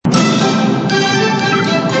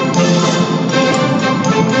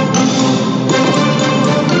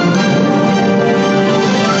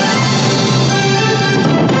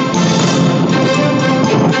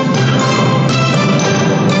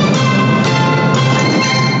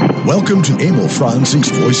Welcome to Emil Franzi's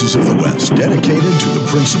Voices of the West, dedicated to the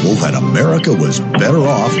principle that America was better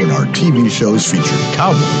off when our TV shows featured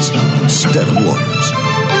cowboys instead of warriors.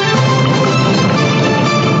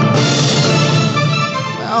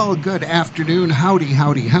 Well, good afternoon. Howdy,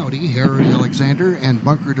 howdy, howdy. Harry Alexander and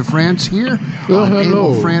Bunker DeFrance here on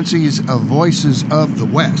Emil Franzi's Voices of the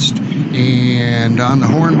West. And on the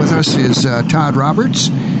horn with us is Todd Roberts.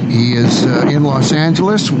 He is in Los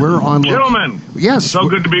Angeles. We're on... Gentlemen, yes, so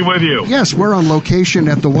good to be with you. Yes, we're on location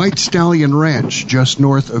at the White Stallion Ranch, just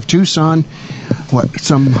north of Tucson.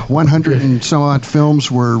 Some 100 and some odd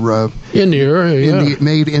films were in the area,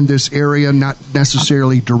 made in this area, not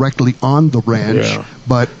necessarily directly on the ranch,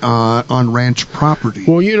 but on ranch property.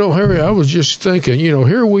 Well, you know, Harry, I was just thinking, you know,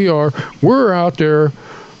 here we are. We're out there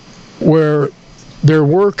where there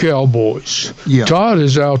were cowboys. Yeah. Todd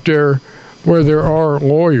is out there where there are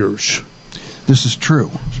lawyers. This is true.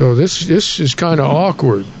 So this is kind of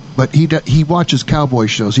awkward. But he watches cowboy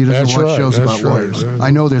shows. He doesn't watch shows about lawyers. I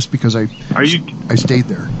know this because I stayed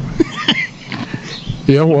there.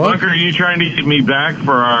 Yeah, what? Bunker, are you trying to get me back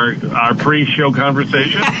for our pre-show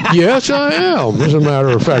conversation? Yes, I am. As a matter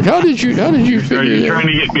of fact, how did you figure? Are you trying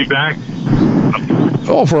to get me back?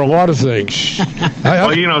 Oh, for a lot of things.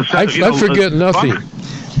 I forget nothing.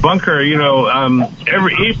 Bunker, you know,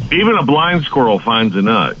 even a blind squirrel finds a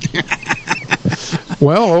nut.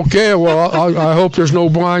 Well, okay. Well, I hope there's no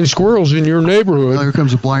blind squirrels in your neighborhood. Well, here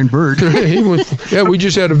comes a blind bird. We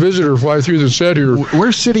just had a visitor fly through the set here.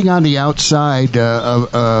 We're sitting on the outside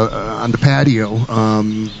on the patio,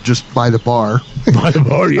 just by the bar. By the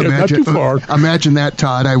bar, yeah, not too far. Imagine that,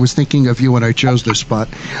 Todd. I was thinking of you when I chose this spot.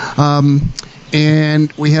 And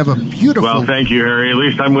we have a beautiful... Well, thank you, Harry. At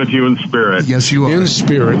least I'm with you in spirit. Yes, you are. In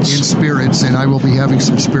spirits. In spirits, and I will be having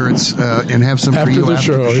some spirits and have some for you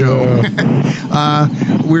after the show. Yeah.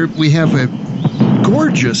 We have a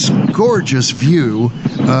gorgeous, gorgeous view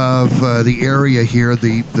of the area here,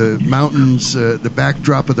 the mountains, the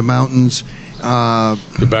backdrop of the mountains.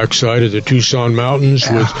 The backside of the Tucson Mountains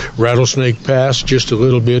with Rattlesnake Pass just a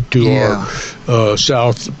little bit to our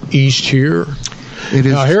southeast here. It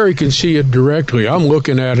is. Now, Harry can see it directly. I'm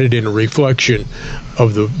looking at it in a reflection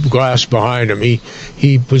of the glass behind him.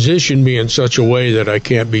 He positioned me in such a way that I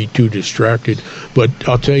can't be too distracted. But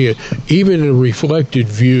I'll tell you, even a reflected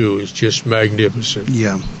view is just magnificent.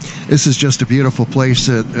 Yeah. This is just a beautiful place.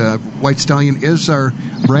 White Stallion is our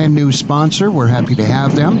brand new sponsor. We're happy to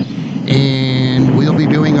have them. And we'll be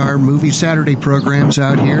doing our Movie Saturday programs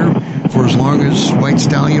out here for as long as White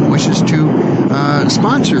Stallion wishes to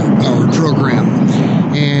sponsor our program.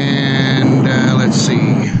 And let's see.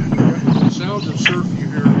 The sound of surf you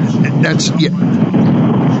hear. That's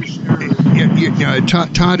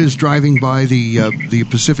Todd is driving by the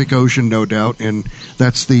Pacific Ocean, no doubt, and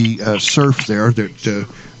that's the surf there that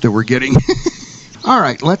we're getting. All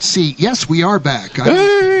right, let's see. Yes, we are back.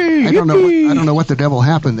 I don't know what the devil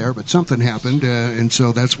happened there, but something happened, and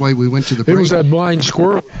so that's why we went to the break. It was that blind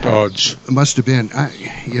squirrel, Todd's. It must have been.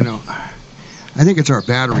 I think it's our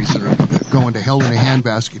batteries that are going to hell in a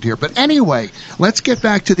handbasket here. But anyway, let's get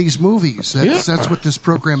back to these movies. That's what this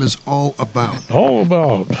program is all about. All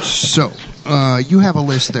about. So, you have a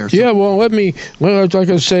list there. So. Yeah, like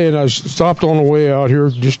I was saying, I stopped on the way out here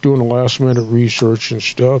just doing the last-minute research and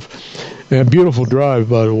stuff. And a beautiful drive,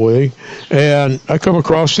 by the way. And I come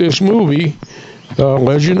across this movie,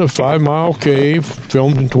 Legend of 5 Mile Cave,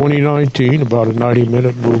 filmed in 2019, about a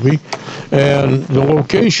 90-minute movie. And the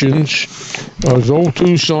locations is Old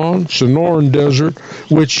Tucson, Sonoran Desert,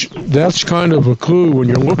 which that's kind of a clue when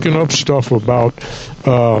you're looking up stuff about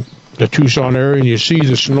the Tucson area and you see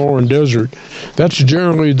the Sonoran Desert. That's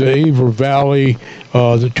generally the Ava Valley,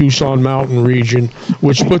 the Tucson Mountain region,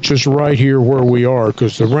 which puts us right here where we are,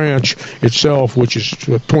 because the ranch itself, which is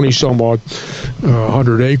 20-some-odd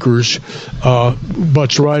 100 acres,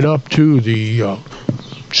 butts right up to the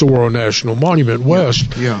Saguaro National Monument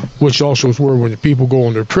West, which also is where when the people go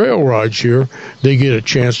on their trail rides here, they get a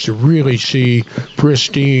chance to really see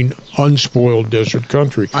pristine, unspoiled desert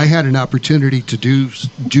country. I had an opportunity to do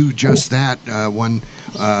just that one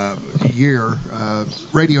year.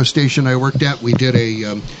 Radio station I worked at, we did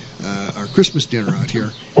our Christmas dinner out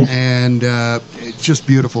here, and it's just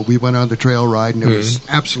beautiful. We went on the trail ride, and it was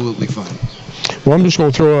absolutely fun. Well, I'm just going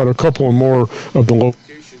to throw out a couple more of the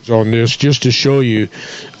locations on this just to show you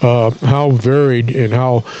how varied and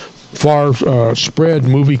how far spread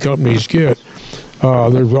movie companies get.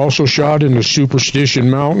 They've also shot in the Superstition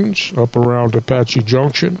Mountains up around Apache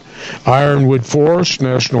Junction, Ironwood Forest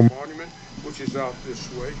National Monument, which is out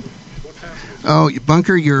this way. What happened? Oh,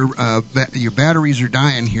 Bunker, your batteries are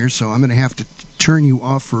dying here, so I'm going to have to turn you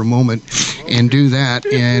off for a moment. and do that.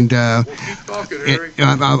 And I'll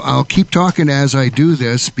keep talking as I do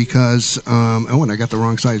this because and I got the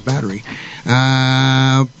wrong size battery.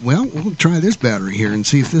 Well, we'll try this battery here and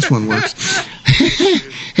see if this one works.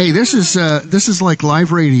 Hey, this is like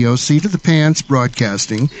live radio, seat of the pants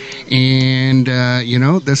broadcasting, and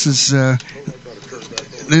this is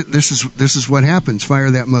what happens.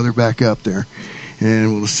 Fire that mother back up there,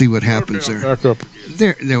 and we'll see what happens there. Back up.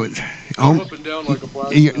 There. Up and down like a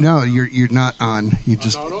black. No, you're not on. You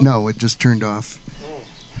just no, it just turned off. Oh.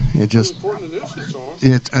 It just. According to this,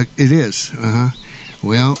 it's on. It is.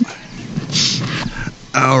 Well.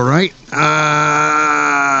 All right.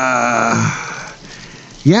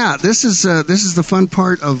 Yeah, this is the fun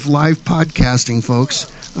part of live podcasting,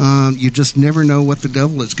 folks. You just never know what the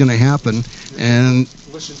devil is going to happen, and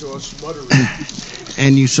listen to us muttering.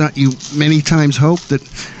 And you many times hope that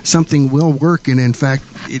something will work, and in fact,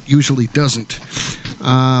 it usually doesn't,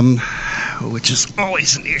 which is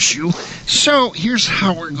always an issue. So here's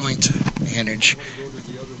how we're going to manage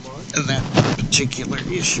that particular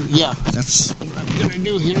issue. Yeah, that's what I'm going to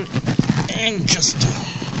do here, and just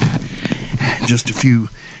a few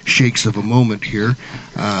shakes of a moment here.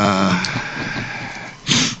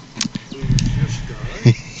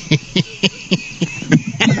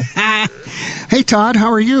 Hey, Todd,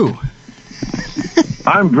 how are you?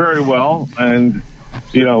 I'm very well, and,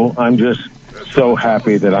 I'm just so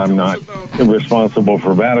happy that I'm not responsible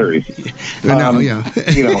for batteries. Yeah.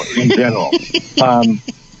 In general.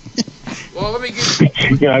 Well, let me give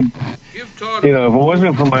Todd. If it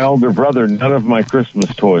wasn't for my older brother, none of my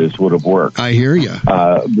Christmas toys would have worked. I hear you.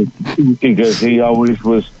 Because he always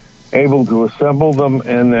was able to assemble them,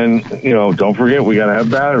 and then, don't forget, we got to have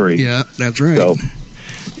batteries. Yeah, that's right. So,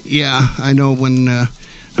 yeah, I know when a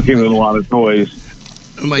lot of toys.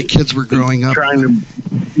 My kids were growing up, trying to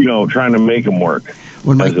make them work.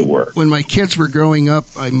 As it were. When my kids were growing up,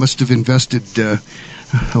 I must have invested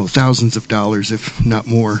thousands of dollars, if not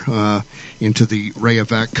more, into the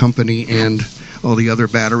Rayovac company and all the other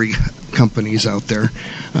battery companies out there,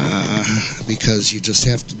 because you just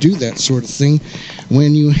have to do that sort of thing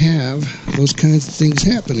when you have those kinds of things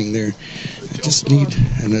happening there. You just need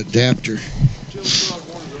an adapter.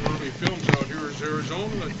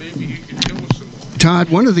 Todd,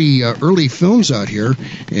 one of the early films out here,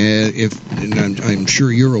 and I'm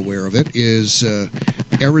sure you're aware of it, is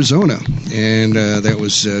Arizona, and that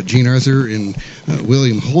was Gene Arthur and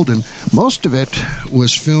William Holden. Most of it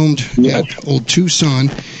was filmed at Old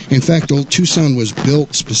Tucson. In fact, Old Tucson was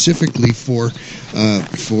built specifically for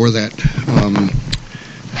that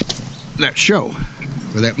show,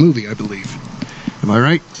 or that movie, I believe. Am I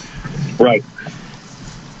right? Right.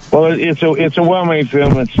 Well, it's a well-made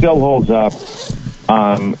film. It still holds up.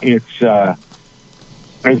 It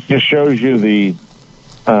just shows you the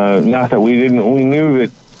not that we knew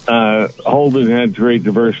that Holden had great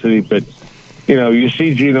diversity, but you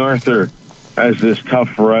see Jean Arthur as this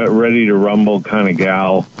tough, ready to rumble kind of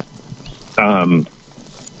gal,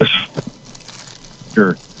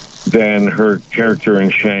 than her character in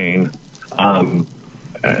Shane,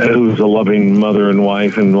 who's a loving mother and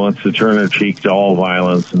wife and wants to turn her cheek to all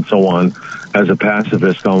violence and so on, as a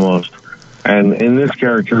pacifist almost. And in this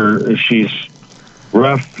character, she's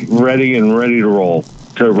rough, ready to roll,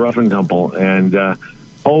 to rough and tumble. And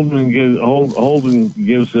Holden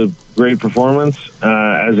gives a great performance,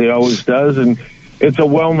 as he always does. And it's a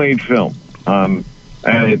well-made film. And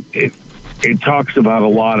it talks about a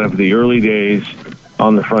lot of the early days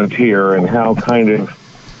on the frontier and how kind of,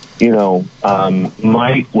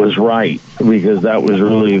 might was right, because that was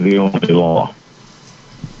really the only law,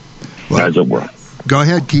 as it were. Go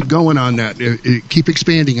ahead, keep going on that. Keep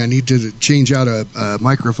expanding. I need to change out a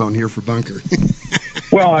microphone here for Bunker.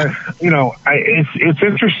 Well, it's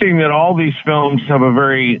interesting that all these films have a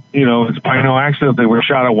very, it's by no accident they were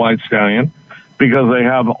shot at White Stallion, because they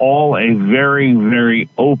have all a very, very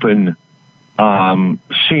open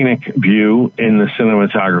scenic view in the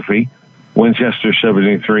cinematography. Winchester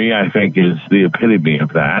 73, I think, is the epitome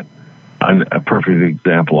of that, a perfect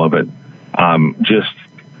example of it. Just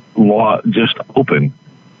open,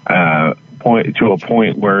 point to a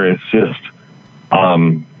point where it's just,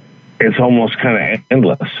 it's almost kind of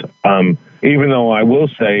endless. Even though I will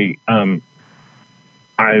say, I'm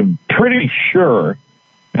pretty sure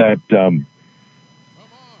that the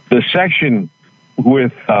section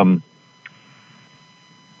with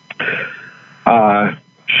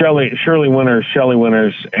Shelley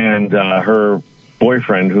Winters and her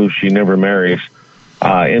boyfriend, who she never marries,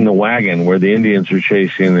 in the wagon where the Indians are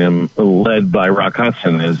chasing them, led by Rock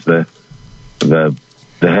Hudson as the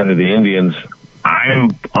head of the Indians.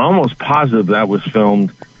 I'm almost positive that was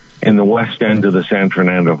filmed in the west end of the San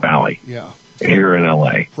Fernando Valley. Yeah. Here in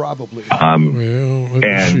LA. Probably.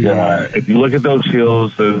 If you look at those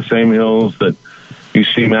hills, they're the same hills that you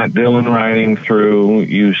see Matt Dillon riding through,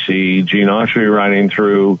 you see Gene Autry riding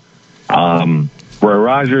through, Roy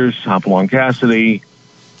Rogers, Hopalong Cassidy,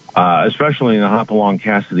 especially in the Hopalong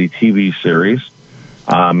Cassidy TV series.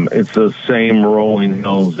 It's the same rolling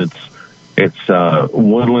hills. It's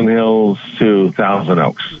Woodland Hills to Thousand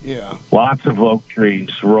Oaks. Yeah. Lots of oak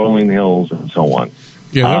trees, rolling hills, and so on.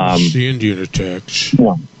 Yeah, that was the Indian attacks.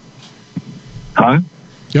 Yeah. Huh?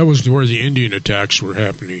 That was where the Indian attacks were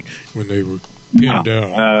happening when they were pinned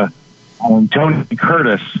down. Tony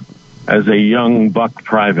Curtis, as a young buck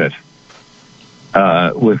private,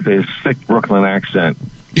 with his thick Brooklyn accent,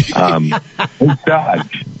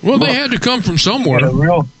 dodged. Well, they had to come from somewhere. A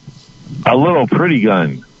little pretty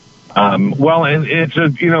gun. And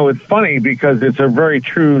it's funny because it's a very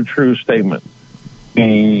true statement. The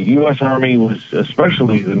U.S. Army was,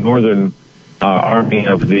 especially the Northern Army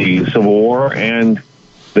of the Civil War and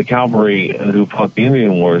the cavalry who fought the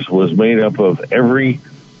Indian Wars, was made up of every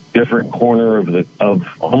different corner of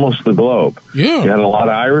almost the globe. Yeah. You had a lot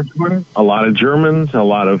of Irishmen, a lot of Germans, a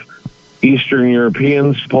lot of Eastern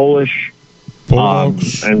Europeans, Polish,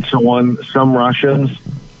 and so on, some Russians.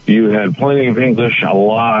 You had plenty of English, a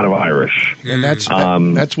lot of Irish. And that's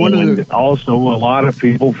one of the... Also a lot of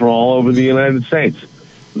people from all over the United States.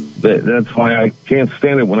 That's why I can't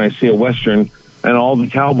stand it when I see a Western and all the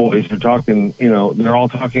cowboys are talking, they're all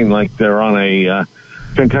talking like they're on a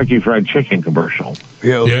Kentucky Fried Chicken commercial.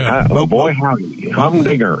 Yeah. Boy, howdy,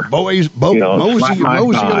 humdinger. Mosey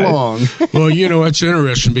along. Well, that's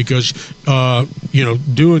interesting because,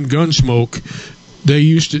 doing Gunsmoke, they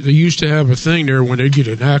used to have a thing there when they'd get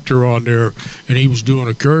an actor on there and he was doing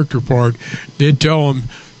a character part, they'd tell him,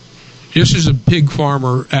 this is a pig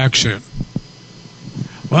farmer accent.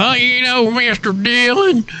 Well, Mr.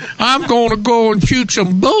 Dillon, I'm going to go and shoot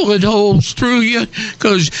some bullet holes through you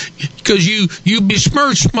because you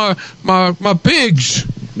besmirched my pigs.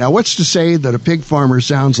 Now, what's to say that a pig farmer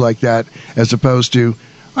sounds like that as opposed to,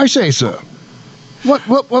 I say so.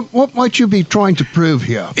 What might you be trying to prove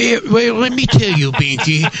here? Well, let me tell you,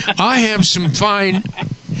 Binky, I have some fine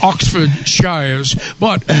Oxfordshires,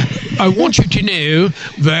 but I want you to know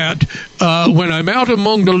that when I'm out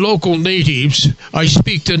among the local natives, I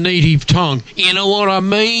speak the native tongue. You know what I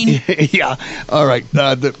mean? Yeah. All right.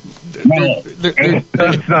 Let's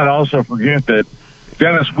not also forget that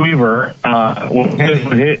Dennis Weaver,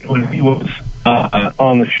 when he was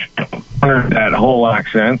on the show, cornered that whole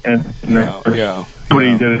accent, and he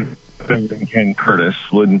did it. Ken Curtis,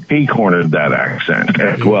 when he cornered that accent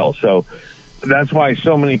as well. So that's why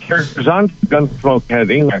so many characters on Gunsmoke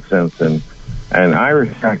had English accents and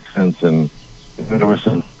Irish accents, and there were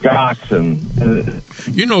some Scots, and the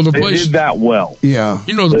place they did that well. Yeah,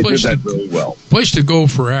 the place did that really well. Place to go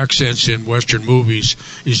for accents in Western movies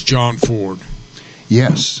is John Ford.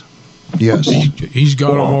 Yes. He's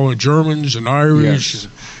got them all in Germans and Irish,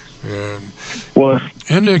 and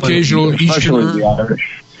the occasional Easterner. The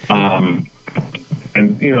Irish.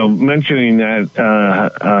 And mentioning that,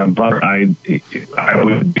 but I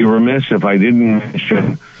would be remiss if I didn't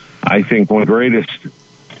mention. I think one of the greatest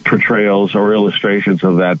portrayals or illustrations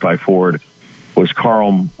of that by Ford was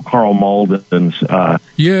Carl Malden's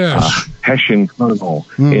Hessian Colonel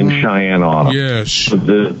in Cheyenne Autumn. Yes,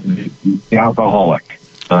 the alcoholic.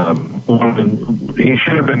 He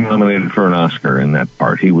should have been nominated for an Oscar in that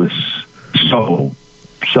part. He was so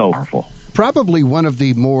powerful. Probably one of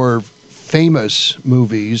the more famous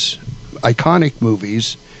movies, iconic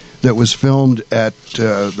movies, that was filmed at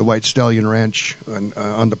the White Stallion Ranch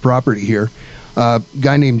on the property here. A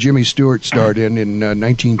guy named Jimmy Stewart starred in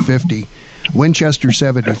 1950, Winchester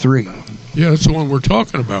 73. Yeah, that's the one we're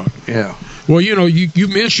talking about. Yeah. Well, you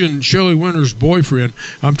mentioned Shelley Winter's boyfriend.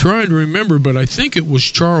 I'm trying to remember, but I think it was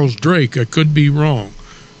Charles Drake. I could be wrong,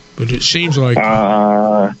 but it seems like...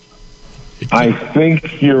 I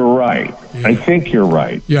think you're right. Yeah. I think you're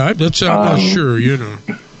right. Yeah, I'm not sure,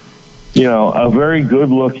 a very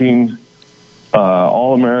good-looking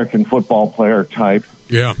all-American football player type.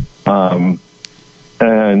 Yeah.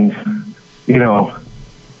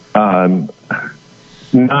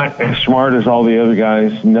 Not as smart as all the other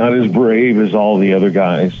guys, not as brave as all the other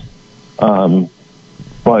guys,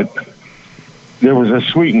 but there was a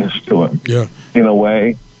sweetness to him, in a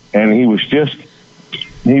way, and he was just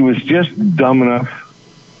dumb enough,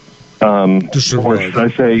 or should I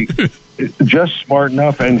say, just smart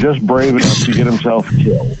enough and just brave enough to get himself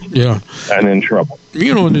killed, and in trouble.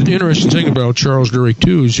 The interesting thing about Charles Drake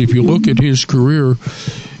too is if you look at his career,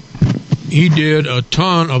 he did a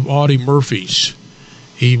ton of Audie Murphys.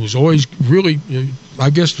 he was always really,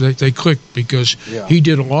 I guess they clicked because he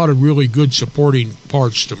did a lot of really good supporting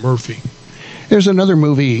parts to Murphy. There's another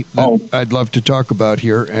movie that I'd love to talk about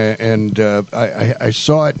here, and I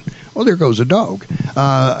saw it. Oh, there goes a dog.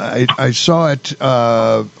 I saw it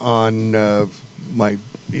on my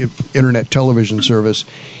internet television service,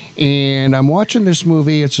 and I'm watching this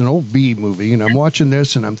movie. It's an old B movie, and I'm watching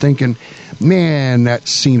this, and I'm thinking, man, that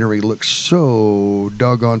scenery looks so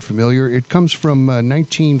doggone familiar. It comes from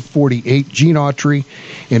 1948, Gene Autry,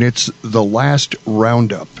 and it's The Last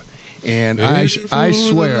Roundup. And I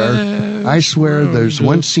swear there's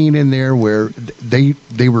one scene in there where they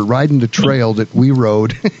were riding the trail that we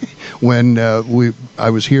rode when I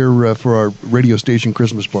was here for our radio station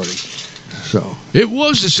Christmas party. So it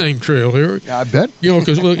was the same trail here. I bet.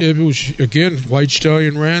 Because it was, again, White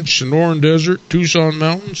Stallion Ranch, Sonoran Desert, Tucson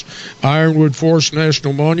Mountains, Ironwood Forest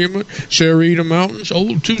National Monument, Sarita Mountains,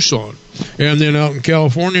 old Tucson. And then out in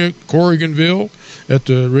California, Corriganville, at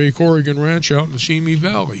the Ray Corrigan Ranch out in the Simi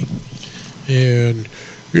Valley. And,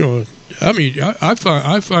 I mean, I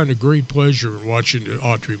find a great pleasure in watching the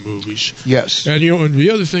Autry movies. Yes. And, and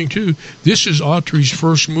the other thing, too, this is Autry's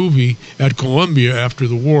first movie at Columbia after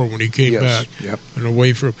the war when he came back. Yep. And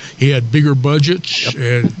away from, he had bigger budgets,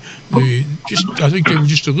 and I think they were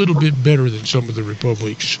just a little bit better than some of the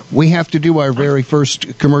Republics. We have to do our very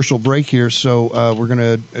first commercial break here, so we're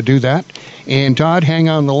going to do that. And Todd, hang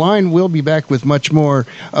on the line. We'll be back with much more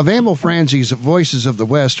of Emil Franzi's Voices of the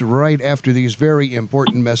West right after these very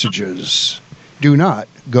important messages. Do not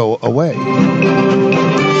go away.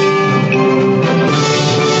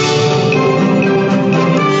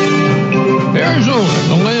 Arizona,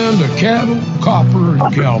 the land of cattle, copper,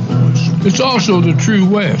 and cowboys. It's also the true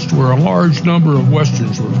West, where a large number of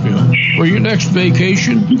Westerns were filmed. For your next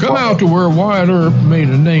vacation, come out to where Wyatt Earp made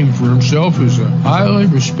a name for himself as a highly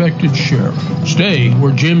respected sheriff. Stay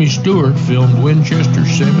where Jimmy Stewart filmed Winchester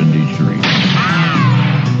 73.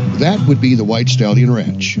 That would be the White Stallion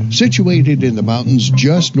Ranch. Situated in the mountains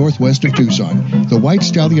just northwest of Tucson, the White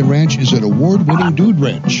Stallion Ranch is an award-winning dude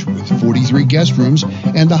ranch with 43 guest rooms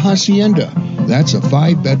and the Hacienda. That's a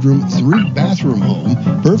 5-bedroom, 3-bathroom home,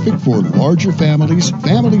 perfect for larger families,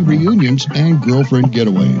 family reunions, and girlfriend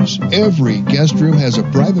getaways. Every guest room has a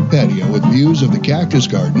private patio with views of the cactus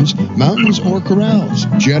gardens, mountains, or corrals.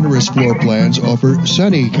 Generous floor plans offer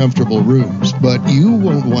sunny, comfortable rooms, but you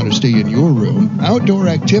won't want to stay in your room. Outdoor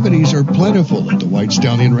activities are plentiful at the White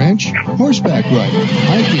Stallion Ranch. Horseback riding,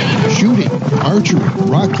 hiking, shooting, archery,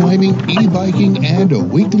 rock climbing, e-biking, and a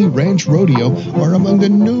weekly ranch rodeo are among the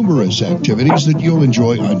numerous activities that you'll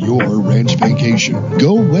enjoy on your ranch vacation.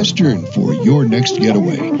 Go Western for your next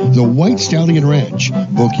getaway. The White Stallion Ranch.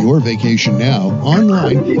 Book your vacation now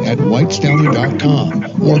online at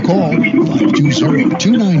whitestallion.com or call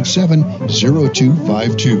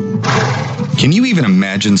 520-297-0252. Can you even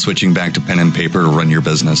imagine switching back to pen and paper to run your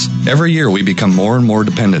business? Every year we become more and more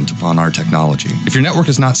dependent upon our technology. If your network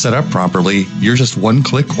is not set up properly, you're just one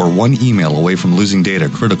click or one email away from losing data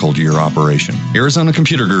critical to your operation. Arizona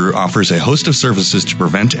Computer Guru offers a host of services to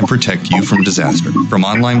prevent and protect you from disaster. From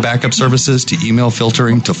online backup services to email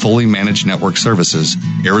filtering to fully managed network services,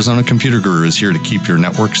 Arizona Computer Guru is here to keep your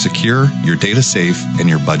network secure, your data safe, and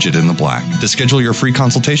your budget in the black. To schedule your free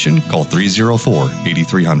consultation, call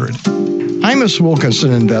 304-8300. Imus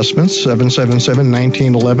Wilkinson Investments,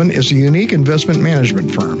 777-1911, is a unique investment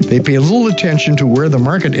management firm. They pay little attention to where the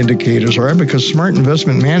market indicators are because smart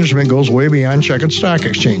investment management goes way beyond checkered stock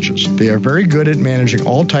exchanges. They are very good at managing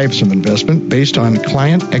all types of investment based on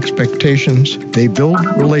client expectations. They build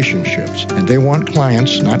relationships, and they want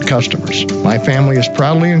clients, not customers. My family is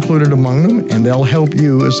proudly included among them, and they'll help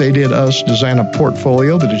you, as they did us, design a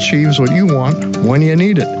portfolio that achieves what you want when you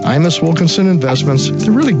need it. Imus Wilkinson Investments,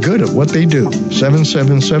 they're really good at what they do.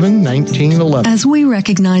 777-1911. As we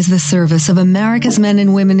recognize the service of America's men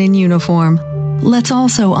and women in uniform, let's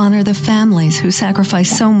also honor the families who sacrifice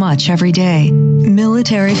so much every day.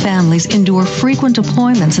 Military families endure frequent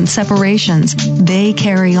deployments and separations. They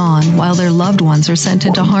carry on while their loved ones are sent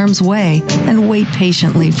into harm's way and wait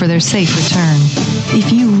patiently for their safe return.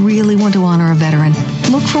 If you really want to honor a veteran,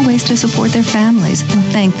 look for ways to support their families and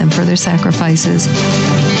thank them for their sacrifices.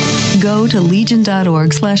 Go to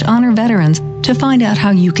legion.org/honor-veterans to find out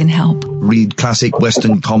how you can help. Read classic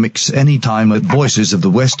Western comics anytime at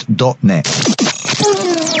voicesofthewest.net.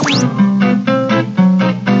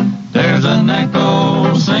 There's an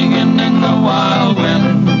echo singing in the wild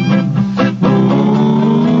wind.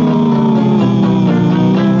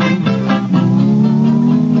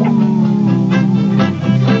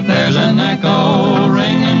 There's an echo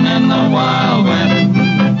ringing in the wild wind.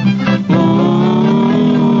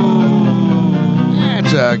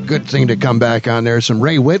 good thing to come back on there. Some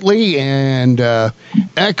Ray Whitley and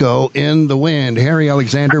Echo in the Wind. Harry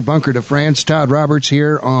Alexander, Bunker de France, Todd Roberts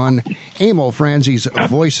here on Emil Franzi's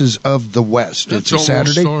Voices of the West. That's it's a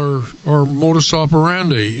Saturday. Our modus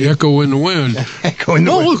operandi, Echo in the Wind. Echo in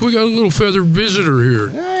the Wind. Oh, look, we got a little feathered visitor here.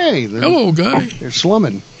 Hey. Hello, guy. They're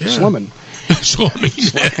slumming. Yeah. Slumming.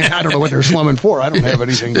 I don't know what they're slumming for. I don't have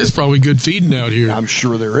anything. There's probably good feeding out here. I'm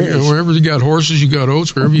sure there is. Wherever you got horses, you got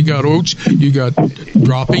oats. Wherever you got oats, you got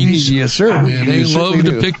droppings. Yes, sir. And they love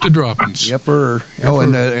to pick the droppings. Yepper. Oh,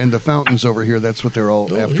 and the fountains over here. That's what they're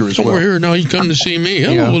all after as well. Over here now, you come to see me.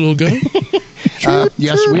 Hello, little guy.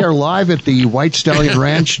 Yes, we are live at the White Stallion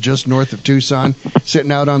Ranch, just north of Tucson,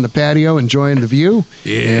 sitting out on the patio, enjoying the view,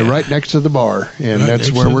 and right next to the bar. And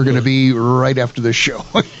that's where we're going to be right after this show.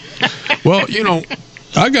 Well,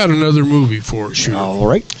 I got another movie for us here. All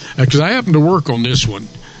right. Because I happened to work on this one.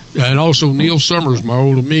 And also Neil Summers, my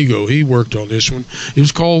old amigo, he worked on this one. It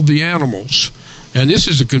was called The Animals. And this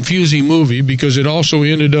is a confusing movie because it also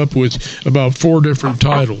ended up with about 4 different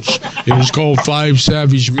titles. It was called Five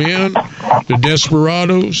Savage Men, The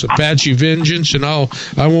Desperados, Apache Vengeance, and I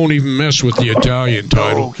won't even mess with the Italian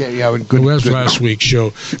title. Oh, okay, yeah, good. That's last week's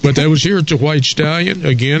show. But that was here at the White Stallion,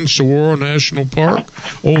 again, Saguaro National Park,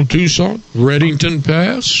 Old Tucson, Reddington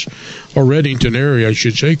Pass, or Reddington area, I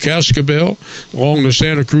should say, Cascabel, along the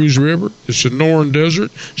Santa Cruz River, the Sonoran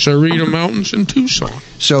Desert, Sarita Mountains, and Tucson.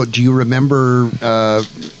 So do you remember,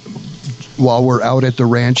 while we're out at the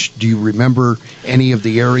ranch, do you remember any of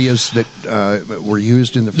the areas that were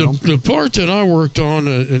used in the film? The part that I worked on,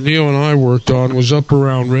 Neil and I worked on, was up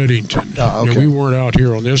around Reddington. Okay. We weren't out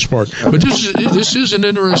here on this part. But this is an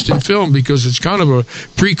interesting film because it's kind of a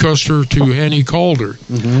precursor to Annie Calder.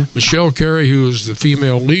 Mm-hmm. Michelle Carey, who is the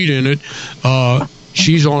female lead in it,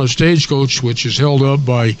 she's on a stagecoach which is held up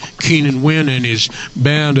by Keenan Wynn and his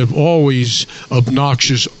band of always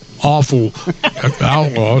obnoxious, awful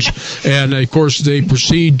outlaws. And, of course, they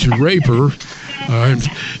proceed to rape her.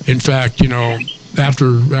 In fact,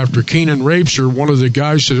 after Keenan rapes her, one of the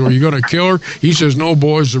guys says, "Are you going to kill her?" He says, "No,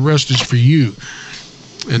 boys, the rest is for you."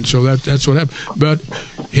 And so that's what happened. But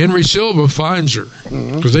Henry Silva finds her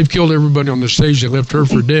because they've killed everybody on the stage. They left her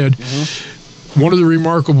for dead. One of the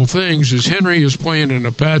remarkable things is Henry is playing an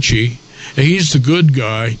Apache, and he's the good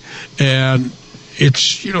guy, and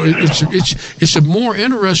it's a more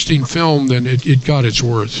interesting film than it got its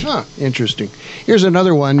worth. Interesting. Here's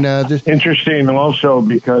another one. Interesting also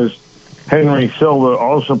because Henry Silva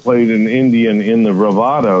also played an Indian in the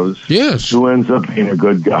Bravados. Yes. Who ends up being a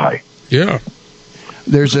good guy. Yeah.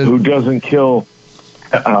 Who doesn't kill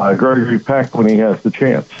Gregory Peck when he has the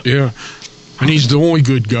chance. Yeah. And he's the only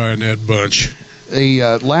good guy in that bunch.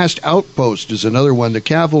 The Last Outpost is another one. The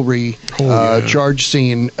cavalry charge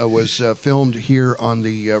scene was filmed here on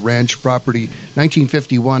the ranch property,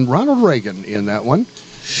 1951. Ronald Reagan in that one.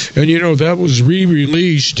 And, that was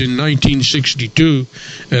re-released in 1962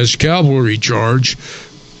 as Cavalry Charge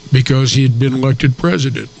because he had been elected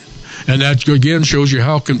president. And that, again, shows you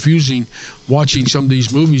how confusing watching some of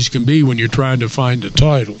these movies can be when you're trying to find the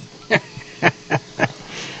title.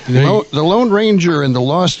 The Lone Ranger and the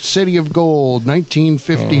Lost City of Gold,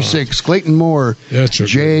 1956. Clayton Moore,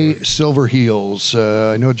 Jay Silverheels.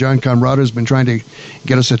 I know John Conrado been trying to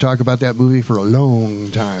get us to talk about that movie for a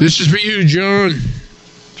long time. This is for you, John.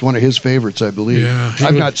 It's one of his favorites, I believe. Yeah,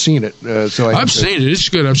 I've not seen it, so I've seen it. It's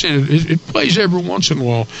good. I've seen it. It plays every once in a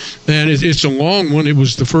while, and it's a long one. It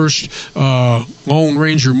was the first Lone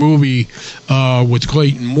Ranger movie with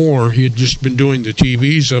Clayton Moore. He had just been doing the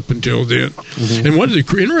TVs up until then. Mm-hmm. And one of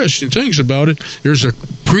the interesting things about it, there's a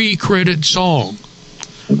pre-credit song.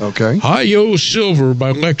 Okay. Hi-Yo Silver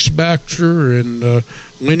by Lex Baxter and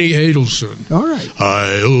Lenny Adelson. All right.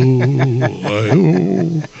 Hi-Yo,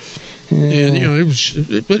 hi-Yo. And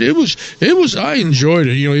it was. I enjoyed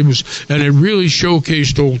it. And it really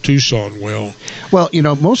showcased old Tucson well. Well,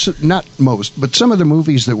 not most, but some of the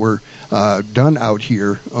movies that were done out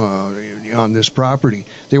here on this property,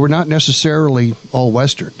 they were not necessarily all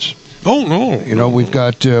westerns. Oh no! We've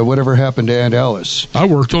got Whatever Happened to Aunt Alice. I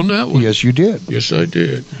worked on that one. Yes, you did. Yes, I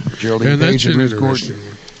did. Geraldine Page and Ruth Gordon.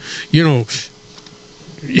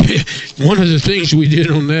 One of the things we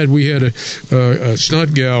did on that, we had a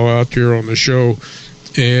stunt gal out there on the show,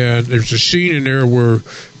 and there's a scene in there where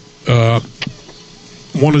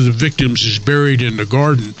one of the victims is buried in the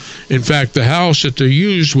garden. In fact, the house that they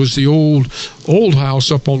used was the old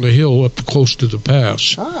house up on the hill up close to the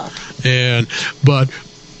pass. But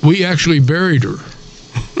we actually buried her.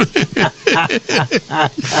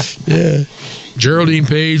 Yeah. Geraldine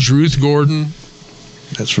Page, Ruth Gordon,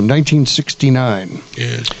 That's from 1969.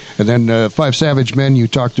 Yes. And then Five Savage Men, you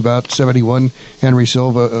talked about, 71, Henry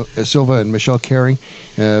Silva and Michelle Carey.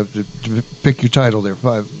 Pick your title there.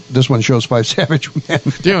 This one shows Five Savage Men.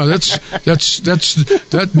 Yeah, that.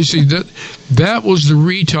 You see, that was the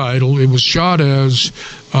retitle. It was shot as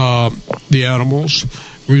The Animals,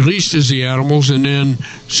 released as The Animals, and then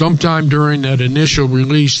sometime during that initial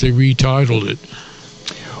release, they retitled it.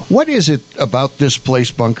 What is it about this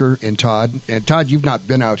place, Bunker and Todd? And Todd, you've not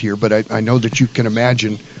been out here, but I know that you can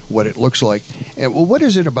imagine what it looks like. And well, what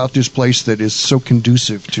is it about this place that is so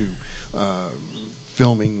conducive to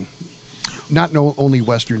filming, not only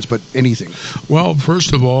Westerns, but anything? Well,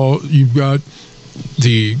 first of all, you've got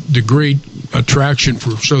the great attraction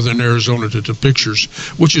for Southern Arizona to the pictures,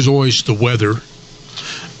 which is always the weather.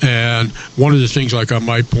 And one of the things, like I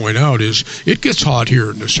might point out, is it gets hot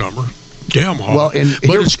here in the summer. Damn hot. Well,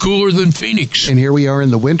 but it's cooler than Phoenix. And here we are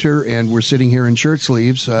in the winter, and we're sitting here in shirt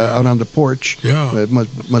sleeves out on the porch. Yeah. It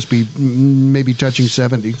must be maybe touching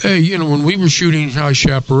 70. Hey, when we were shooting High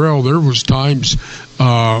Chaparral, there was times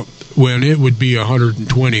when it would be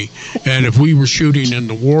 120. And if we were shooting in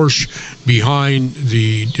the wash behind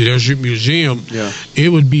the Desert Museum, it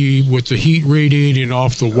would be with the heat radiating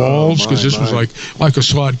off the walls, because this was like a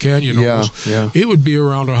slot canyon almost. Yeah. It would be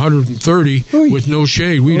around 130 with no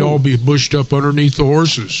shade. We'd all be bushed up underneath the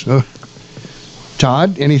horses.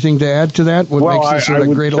 Todd, anything to add to that? What makes this a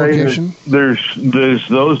great location? There's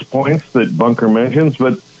those points that Bunker mentions,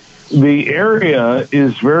 but the area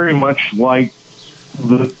is very much like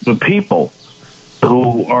the people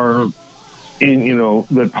who are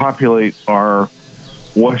that populate our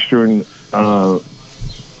Western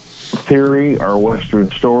theory, our Western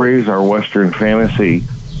stories, our Western fantasy.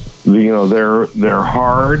 They're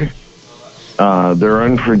hard, they're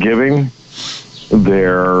unforgiving,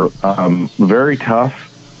 they're very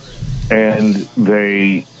tough, and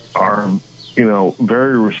they are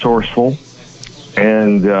very resourceful.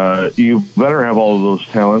 And you better have all of those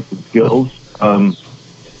talents and skills.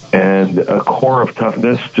 And a core of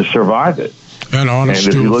toughness to survive it. And honest.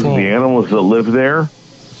 And if you look at the animals that live there,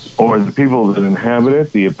 or the people that inhabit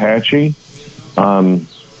it, the Apache, those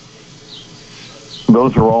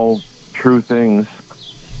are all true things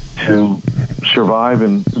to survive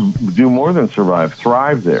and do more than survive,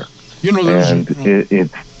 thrive there. And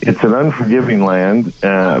it's an unforgiving land,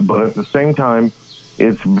 but at the same time,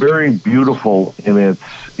 it's very beautiful in its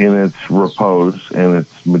repose and its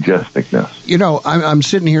majesticness. I'm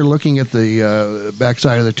sitting here looking at the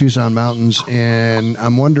backside of the Tucson Mountains, and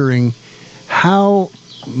I'm wondering how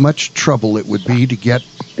much trouble it would be to get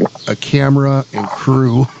a camera and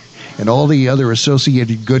crew and all the other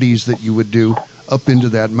associated goodies that you would do up into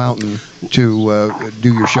that mountain to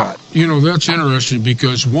do your shot. That's interesting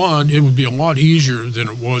because, one, it would be a lot easier than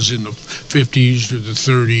it was in the 50s or the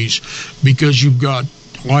 30s because you've got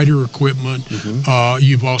lighter equipment. Mm-hmm.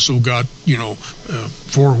 You've also got,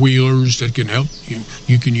 four-wheelers that can help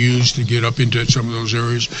you can use to get up into some of those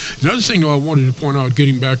areas. Another thing, though, I wanted to point out,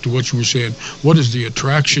 getting back to what you were saying, what is the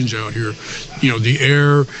attractions out here? The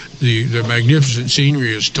air, the magnificent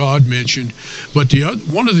scenery, as Todd mentioned. But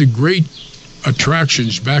one of the great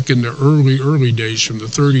attractions back in the early days, from the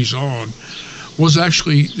 30s on, was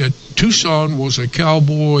actually that Tucson was a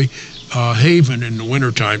cowboy haven in the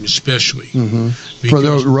wintertime, especially. Mm-hmm. For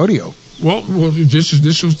the rodeo. Well, this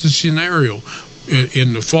was the scenario.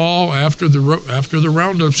 In the fall, after the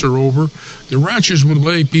roundups are over, the ranchers would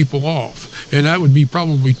lay people off, and that would be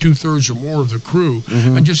probably 2/3 or more of the crew,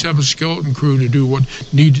 and just have a skeleton crew to do what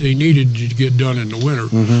they needed to get done in the winter.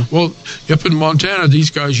 Mm-hmm. Well, up in Montana, these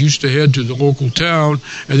guys used to head to the local town,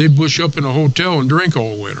 and they'd bush up in a hotel and drink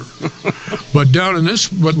all winter. But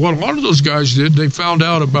what a lot of those guys did, they found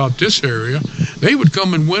out about this area, they would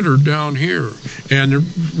come in winter down here, and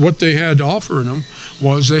what they had to offer them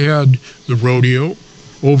was they had the rodeo,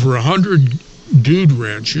 over 100 dude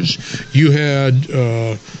ranches. You had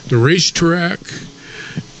the racetrack.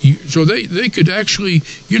 So they could actually,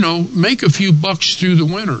 make a few bucks through the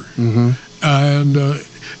winter. Mm-hmm.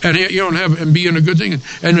 And be in a good thing.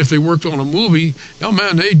 And if they worked on a movie,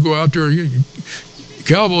 they'd go out there.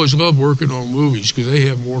 Cowboys love working on movies because they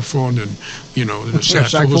have more fun than, a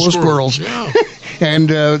sack full of squirrels. Yeah.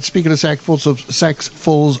 And speaking of sacks full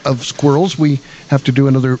of squirrels, we have to do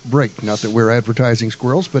another break. Not that we're advertising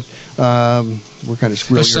squirrels, but we're kind of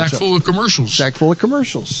squirrely. A sack full of commercials. Sack full of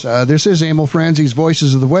commercials. This is Emil Franzi's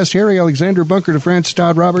Voices of the West. Harry Alexander, Bunker DeFrance,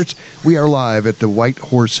 Todd Roberts. We are live at the White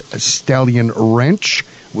Horse Stallion Ranch.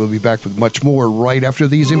 We'll be back with much more right after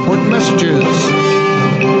these important messages.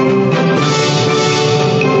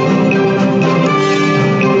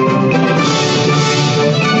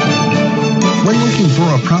 For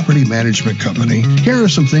Property Management Company, here are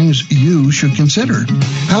some things you should consider.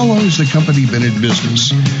 How long has the company been in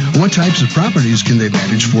business? What types of properties can they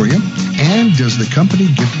manage for you? And does the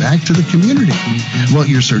company give back to the community? Well,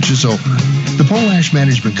 your search is over. The Polash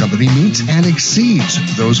Management Company meets and exceeds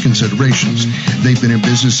those considerations. They've been in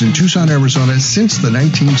business in Tucson, Arizona since the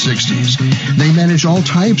 1960s. They manage all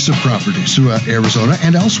types of properties throughout Arizona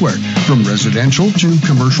and elsewhere, from residential to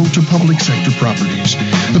commercial to public sector properties.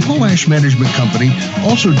 The Polash Management Company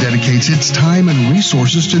also dedicates its time and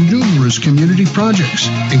resources to numerous community projects,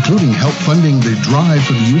 including help funding the drive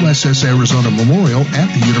for the USS Arizona Memorial at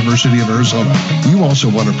the University of Arizona. You also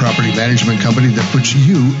want a property management company that puts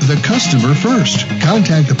you, the customer, first.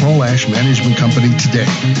 Contact the Polash Management Company today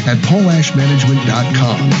at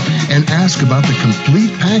polashmanagement.com and ask about the complete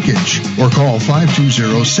package, or call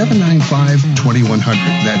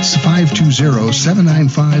 520-795-2100. That's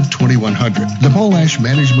 520-795-2100. The Polash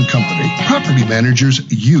Management Company. Property managers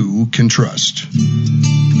you can trust.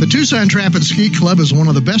 The Tucson Trap and Skeet Club is one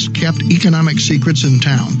of the best-kept economic secrets in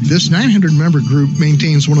town. This 900-member group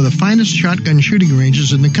maintains one of the finest shotgun shooting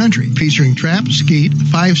ranges in the country, featuring trap, skeet,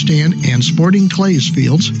 five-stand, and sporting clays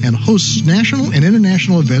fields, and hosts national and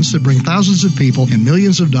international events that bring thousands of people and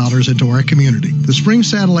millions of dollars into our community. The Spring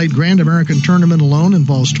Satellite Grand American Tournament alone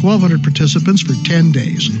involves 1,200 participants for 10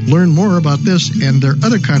 days. Learn more about this and their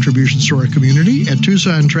other contributions to our community at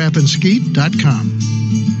TucsonTrapAndSkeet.com.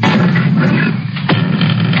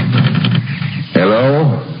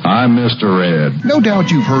 Hello, I'm Mr. Red. No doubt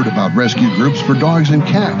you've heard about rescue groups for dogs and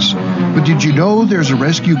cats. But did you know there's a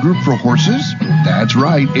rescue group for horses? That's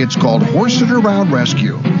right, it's called Horse It Around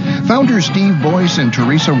Rescue. Founders Steve Boyce and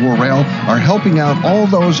Teresa Worrell are helping out all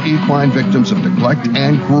those equine victims of neglect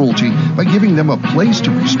and cruelty by giving them a place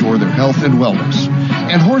to restore their health and wellness.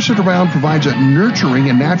 And Horse It Around provides a nurturing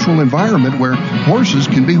and natural environment where horses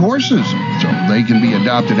can be horses, so they can be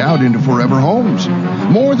adopted out into forever homes.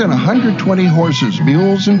 More than 120 horses,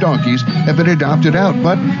 mules, and donkeys have been adopted out,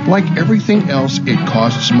 but like everything else, it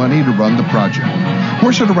costs money to run the project.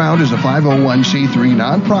 Horse It Around is a 501c3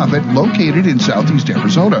 nonprofit located in southeast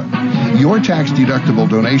Arizona. Your tax-deductible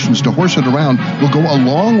donations to Horse It Around will go a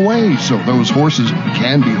long way so those horses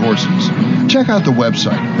can be horses. Check out the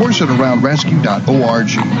website,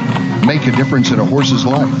 horseitaroundrescue.org. Make a difference in a horse's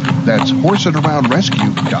life. That's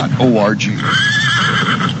horseitaroundrescue.org.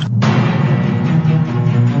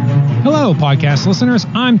 Hello, podcast listeners.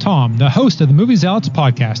 I'm Tom, the host of the Movie Zealots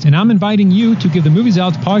podcast, and I'm inviting you to give the Movie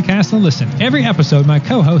Zealots podcast a listen. Every episode, my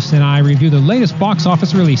co-hosts and I review the latest box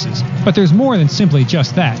office releases. But there's more than simply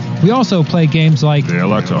just that. We also play games like The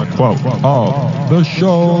Alexa quote of the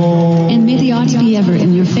show, and may the odds be ever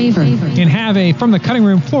in your favor, and have a From the Cutting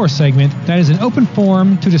Room Floor segment that is an open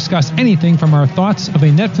forum to discuss anything from our thoughts of a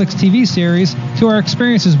Netflix TV series to our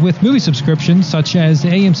experiences with movie subscriptions such as the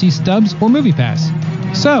AMC Stubs or MoviePass.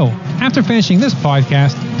 So, after finishing this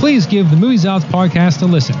podcast, please give the Movie Zealots podcast a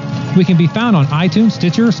listen. We can be found on iTunes,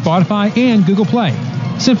 Stitcher, Spotify, and Google Play.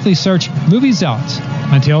 Simply search Movie Zealots.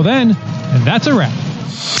 Until then, that's a wrap.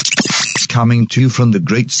 Coming to you from the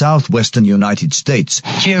great southwestern United States.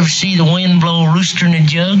 Did you ever see the wind blow a rooster in a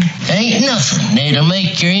jug? Ain't nothing that'll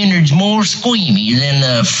make your innards more squeamy than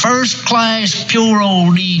a first-class, pure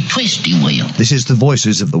old twisty wheel. This is the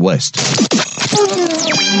Voices of the West.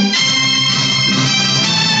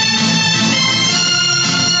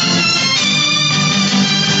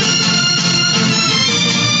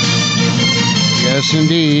 Yes,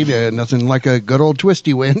 indeed. Nothing like a good old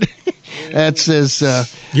twisty wind. That says...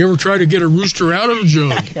 you ever try to get a rooster out of a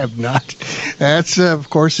jug? I have not. That's, of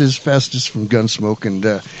course, is Festus from Gunsmoke. And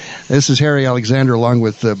this is Harry Alexander along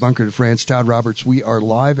with Bunker de France, Todd Roberts. We are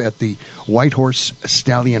live at the White Horse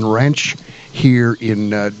Stallion Ranch here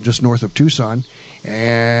in just north of Tucson.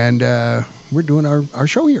 And we're doing our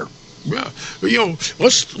show here. Yeah,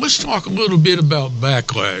 let's talk a little bit about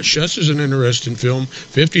Backlash. This is an interesting film.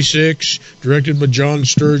 56, directed by John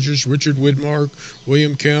Sturges, Richard Widmark,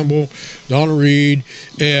 William Campbell, Donna Reed,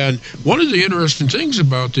 and one of the interesting things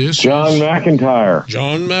about this John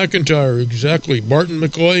McIntyre, exactly. Barton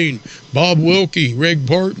McLean, Bob Wilkie, Reg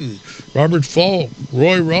Parton, Robert Falk,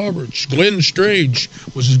 Roy Roberts, Glenn Strange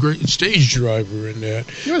was a great stage driver in that.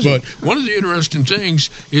 But one of the interesting things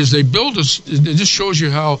is they built this shows you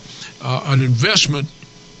how an investment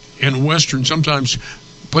in a Western sometimes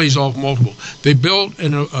plays off multiple. They built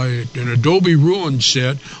an Adobe ruin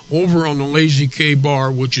set over on the Lazy K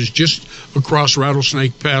Bar, which is just across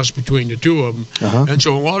Rattlesnake Pass between the two of them. And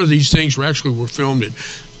so a lot of these things were filmed at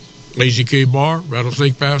Lazy K Bar,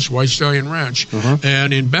 Rattlesnake Pass, White Stallion Ranch.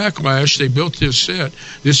 And in Backlash, they built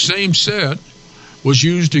this same set, was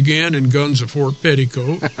used again in Guns of Fort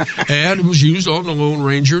Petticoat, and it was used on the Lone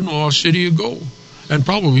Ranger and Lost City of Gold, and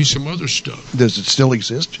probably some other stuff. Does it still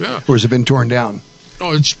exist? Yeah. Or has it been torn down?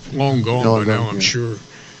 Oh, it's long gone by now, I'm sure.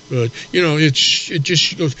 But, it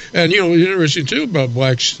just goes. And, the interesting thing about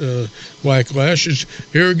Black Lashes,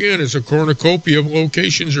 here again, is a cornucopia of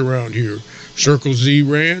locations around here. Circle Z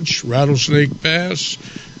Ranch, Rattlesnake Pass,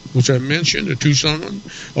 which I mentioned, the Tucson.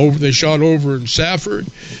 They shot over in Safford,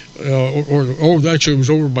 actually it was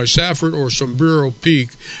over by Safford or Sombrero Peak.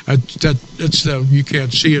 That's you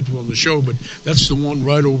can't see it on the show, but that's the one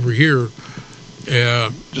right over here.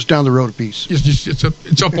 Just down the road a piece. It's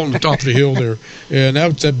up on the top of the hill there, and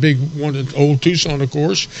that's that big one at Old Tucson, of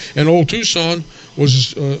course. And Old Tucson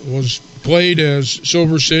was played as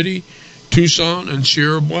Silver City, Tucson, and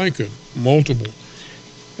Sierra Blanca, multiple.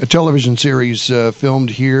 A television series filmed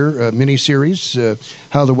here, a miniseries,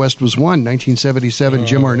 How the West Was Won, 1977.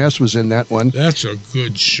 Jim Arness was in that one. That's a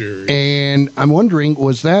good series. And I'm wondering,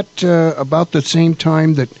 was that about the same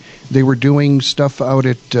time that they were doing stuff out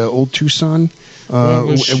at Old Tucson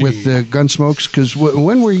with Gunsmokes? Because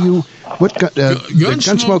when were you? What the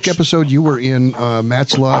Gunsmoke episode you were in?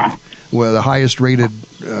 Matt's Love, the highest rated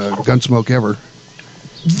Gunsmoke ever.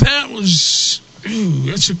 That was.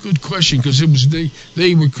 That's a good question, because it was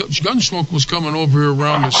Gunsmoke was coming over here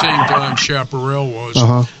around the same time Chaparral was,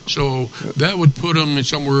 so that would put them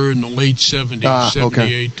somewhere in the late 70s,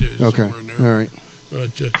 78, somewhere in there. All right.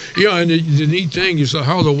 But and the neat thing is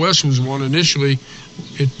How the West Was Won. Initially,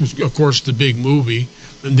 it was, of course, the big movie,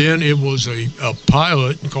 and then it was a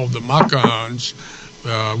pilot called the Macahans,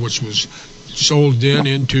 which was sold then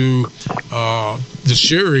into the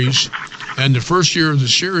series. And the first year of the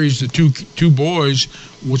series, the two boys,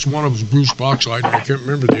 which one of them was Bruce Boxlight, and I can't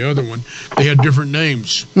remember the other one, they had different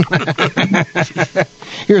names.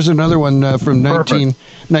 Here's another one from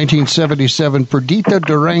 1977, Perdita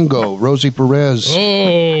Durango, Rosie Perez.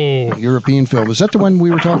 Oh. European film. Is that the one we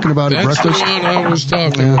were talking about at breakfast? That's the one I was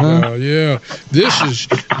talking about, yeah. This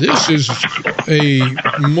is a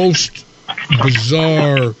most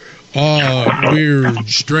bizarre, odd, weird,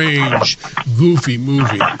 strange, goofy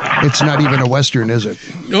movie. It's not even a Western, is it?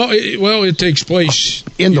 No, it takes place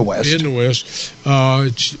in the West. In the West.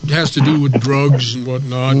 It has to do with drugs and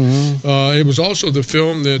whatnot. Mm-hmm. It was also the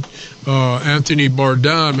film that Anthony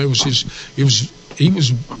Bourdain, he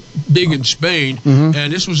was big in Spain,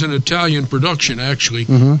 and this was an Italian production, actually,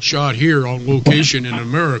 shot here on location in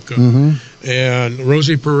America. And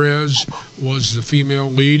Rosie Perez was the female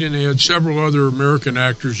lead, and they had several other American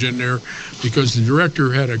actors in there because the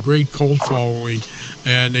director had a great cult following,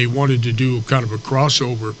 and they wanted to do kind of a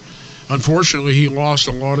crossover. Unfortunately, he lost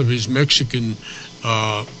a lot of his Mexican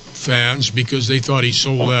fans because they thought he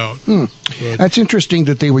sold out. That's interesting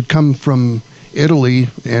that they would come from Italy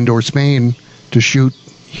and or Spain to shoot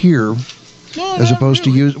here, as opposed to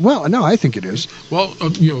use. Well, no, I think it is. Well,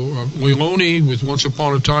 Leone with Once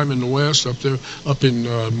Upon a Time in the West up in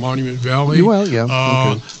Monument Valley. Well,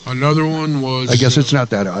 yeah. Another one was. I guess it's not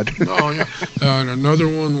that odd. No, yeah. And another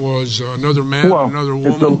one was Another Man, Another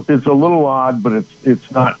Woman. It's a little odd, but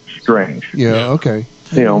it's not strange. Yeah. Okay.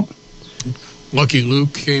 Lucky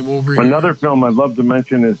Luke came over here. Another film I'd love to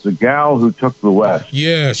mention is The Gal Who Took the West.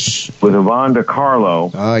 Yes. With Yvonne De Carlo.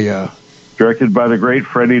 Oh, yeah. Directed by the great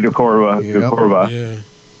Freddie DeCorva. Yeah.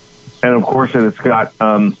 And, of course, it's got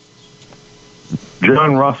John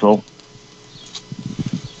Russell.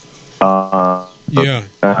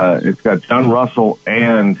 It's got John Russell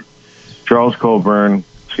and Charles Coburn,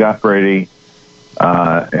 Scott Brady,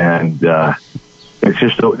 and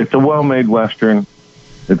it's a well-made Western.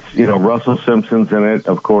 It's, Russell Simpson's in it,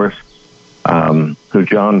 of course, who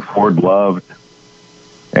John Ford loved.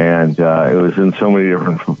 And it was in so many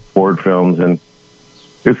different Ford films. And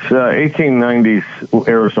it's 1890s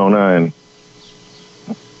Arizona, and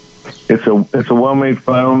it's a well-made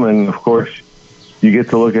film. And, of course, you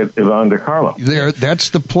get to look at Yvonne De Carlo.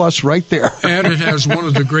 That's the plus right there. And it has one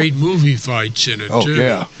of the great movie fights in it, too.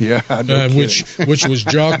 Yeah. No which was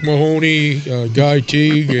Jock Mahoney, Guy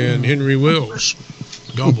Teague, and Henry Wills.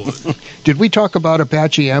 Double. Did we talk about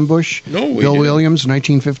Apache Ambush? No, we Bill didn't. Williams,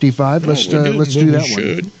 1955. Let's do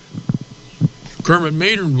that one. Kermit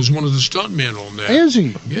Maynard was one of the stuntmen on that. Is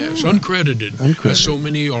he? Yes, uncredited. As so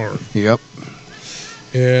many are. Yep.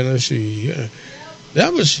 And let's see.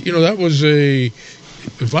 That was a,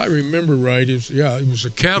 if I remember right, it was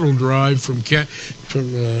a cattle drive from after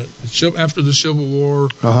the Civil War.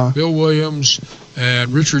 Bill Williams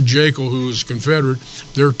and Richard Jekyll, who was Confederate,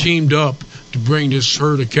 they're teamed up to bring this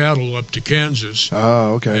herd of cattle up to Kansas.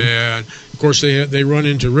 Oh, okay. And of course they run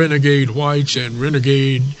into renegade whites and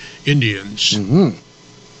renegade Indians.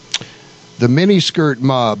 The Miniskirt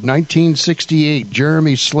Mob, 1968.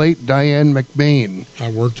 Jeremy Slate, Diane McBain. I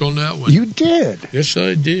worked on that one. You did? Yes,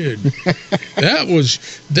 I did. that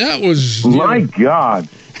was. My God,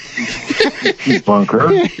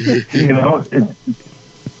 Bunker. You know,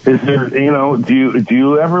 is there? You know, do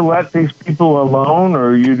you ever let these people alone,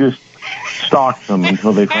 or you just stalk them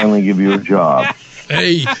until they finally give you a job?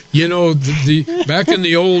 Hey, you know, the back in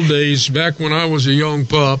the old days, back when I was a young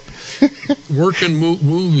pup, working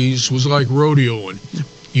movies was like rodeoing.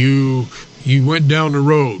 You went down the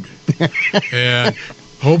road, and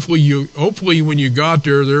hopefully when you got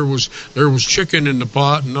there was chicken in the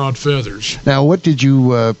pot and not feathers. Now, what did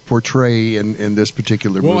you portray in this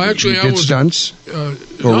particular movie? Well, actually, you did stunts, or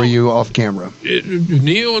were you off camera?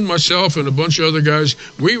 Neil and myself and a bunch of other guys,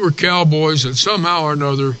 we were cowboys that somehow or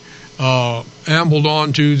another ambled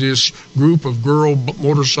onto this group of girl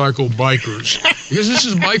motorcycle bikers, because this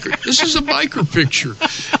is a biker picture,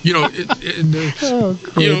 you know.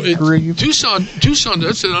 Tucson.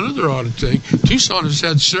 That's another odd thing. Tucson has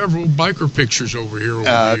had several biker pictures over here over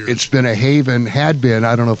the years. It's been a haven, had been,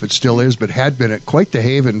 I don't know if it still is, but had been quite the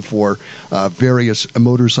haven for various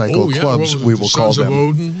motorcycle clubs. Well, we will call them.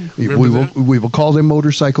 Odin, we will call them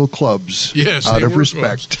motorcycle clubs. Yes, out of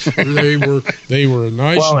respect. they were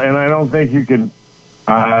nice. Well, and I don't think you can.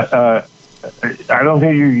 I don't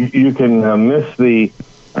think you can miss the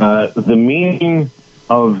meaning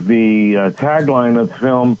of the tagline of the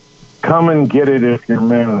film. Come and get it if you're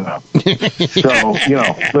man enough. So, you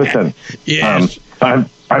know, listen. Yes.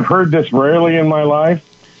 I've heard this rarely in my life,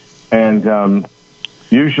 and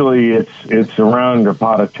usually it's around a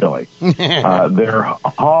pot of chili. They're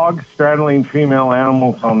hogs straddling female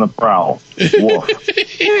animals on the prowl. Woof.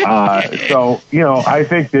 So, you know, I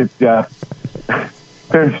think that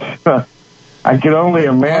there's. I can only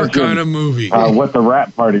imagine our kind of movie. What the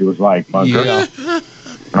Rat Party was like, Bunker.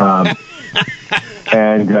 Yeah.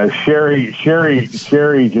 And Sherry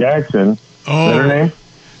Jackson. Oh, is that her name?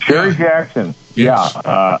 Sherry Jackson. Yes.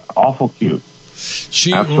 Yeah, awful cute.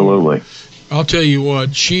 Absolutely. I'll tell you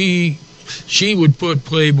what, she would put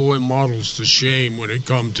Playboy models to shame when it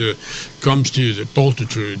comes to the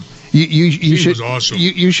Pultitude. You She should, was awesome.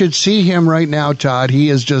 You should see him right now, Todd. He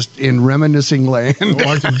is just in reminiscing land.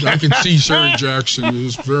 I can see Sherry Jackson at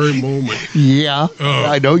this very moment. Yeah,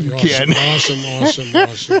 I know you can. Awesome.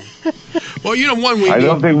 Well, you know, I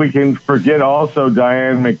don't think we can forget also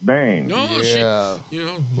Diane McBain. No, yeah. She, you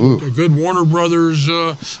know, a good Warner Brothers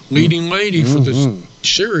leading lady for this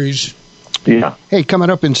series. Yeah. Hey, coming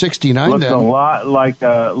up in '69, looks a lot like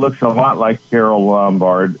Carol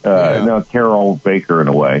Lombard. No, Carol Baker in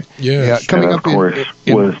a way. Yeah. Coming and up, of course,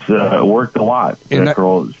 worked a lot.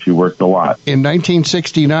 She worked a lot. In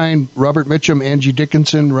 1969, Robert Mitchum, Angie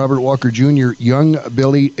Dickinson, Robert Walker Jr., Young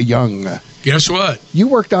Billy Young. Guess what? You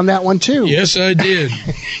worked on that one too. Yes, I did.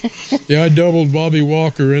 Yeah, I doubled Bobby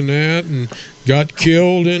Walker in that and got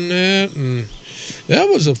killed in that, and that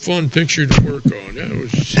was a fun picture to work on. That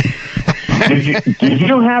was. Did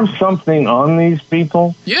you have something on these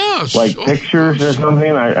people? Yes, like pictures or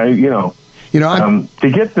something. To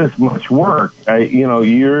get this much work,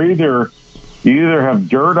 you either have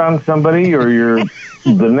dirt on somebody or you're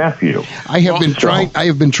the nephew. I have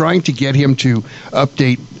been trying to get him to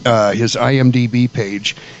update his IMDb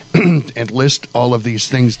page and list all of these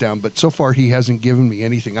things down, but so far he hasn't given me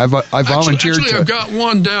anything. I volunteered. Actually, I've got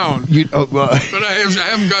one down, but I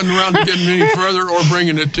haven't gotten around to getting any further or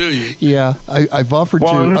bringing it to you. Yeah, I've offered to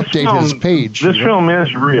update his page. This film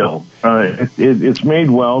is real. It's made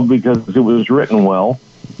well because it was written well.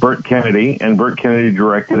 Burt Kennedy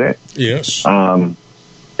directed it. Yes. And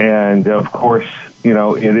of course,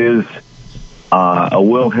 it is a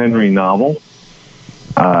Will Henry novel.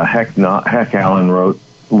 Heck Allen wrote.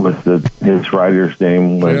 His writer's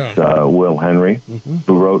name was Will Henry,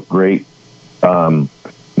 who wrote great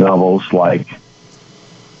novels like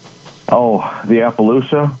The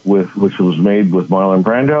Appaloosa, which was made with Marlon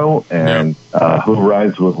Brando, and Who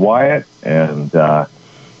Rides with Wyatt, and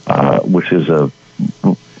which is a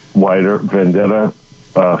wider vendetta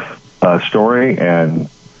story, and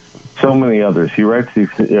so many others. He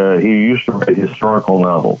used to write historical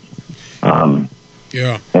novels.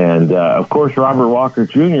 And, of course, Robert Walker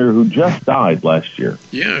Jr., who just died last year.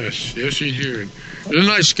 Yes, he did. He's a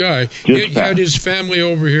nice guy. He had his family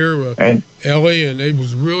over here, Ellie, and they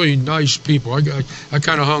was really nice people. I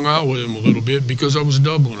kind of hung out with him a little bit because I was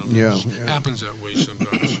doubling them. It happens that way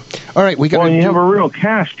sometimes. All right, you have a real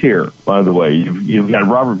cast here, by the way. You've got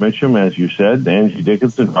Robert Mitchum, as you said, Angie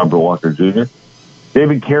Dickinson, Robert Walker Jr.,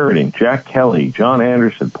 David Carradine, Jack Kelly, John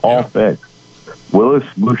Anderson, Paul Fix, Willis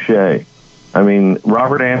Boucher. I mean,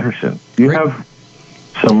 Robert Anderson. You have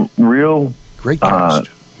some real great cast.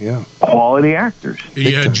 Yeah, quality actors.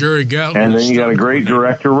 You had Jerry Gatlin. And then you got a great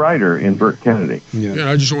director-writer in Burt Kennedy. Yeah,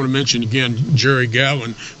 I just want to mention again Jerry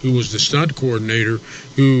Gatlin, who was the stunt coordinator,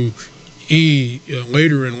 who he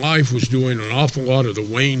later in life was doing an awful lot of the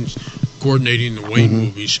Wayne's, coordinating the Wayne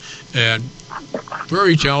movies, and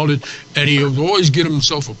very talented, and he would always get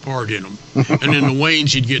himself a part in them. And in the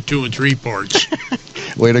Waynes, he'd get 2 and 3 parts.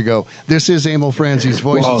 Way to go. This is Emil Franzi's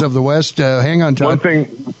Voices of the West. Hang on, Todd.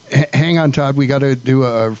 Hang on, Todd. We got to do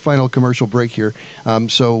a final commercial break here.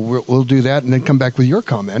 So we'll do that and then come back with your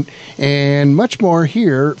comment. And much more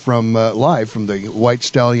here from live from the White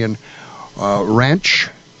Stallion Ranch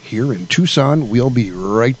here in Tucson. We'll be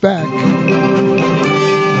right back.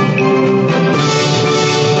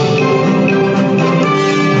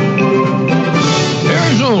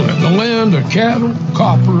 Arizona, the land of cattle,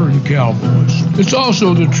 copper, and cowboys. It's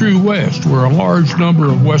also the true West, where a large number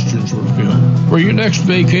of Westerns were filmed. For your next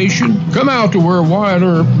vacation, come out to where Wyatt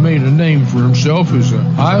Earp made a name for himself as a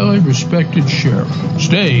highly respected sheriff.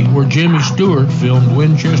 Stay where Jimmy Stewart filmed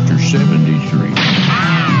Winchester 73.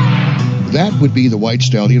 That would be the White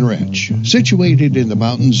Stallion Ranch. Situated in the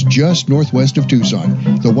mountains just northwest of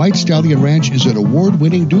Tucson, the White Stallion Ranch is an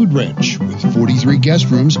award-winning dude ranch with 43 guest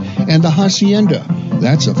rooms and the Hacienda.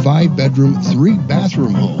 That's a 5-bedroom,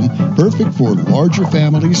 3-bathroom home, perfect for larger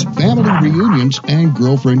families, family reunions, and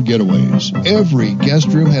girlfriend getaways. Every guest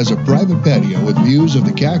room has a private patio with views of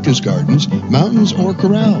the cactus gardens, mountains, or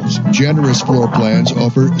corrals. Generous floor plans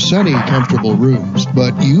offer sunny, comfortable rooms,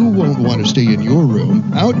 but you won't want to stay in your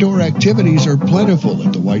room. Outdoor activities are plentiful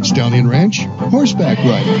at the White Stallion Ranch. Horseback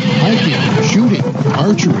riding, hiking, shooting,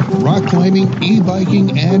 archery, rock climbing,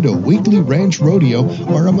 e-biking, and a weekly ranch rodeo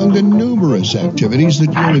are among the numerous activities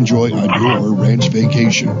that you'll enjoy on your ranch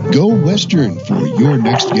vacation. Go Western for your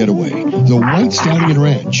next getaway. The White Stallion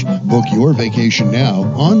Ranch. Book your vacation now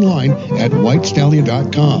online at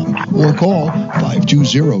whitestallion.com or call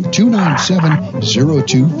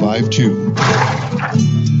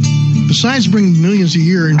 520-297-0252. Besides bringing millions a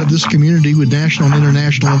year into this community with national and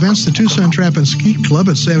international events, the Tucson Trap and Skeet Club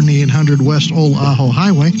at 7800 West Old Ajo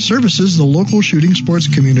Highway services the local shooting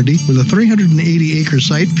sports community with a 380-acre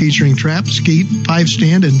site featuring trap, skeet,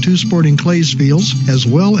 5-stand, and 2 sporting clays fields, as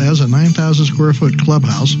well as a 9,000-square-foot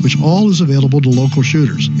clubhouse, which all is available to local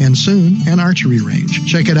shooters, and soon an archery range.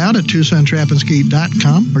 Check it out at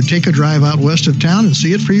TucsonTrapandSkeet.com or take a drive out west of town and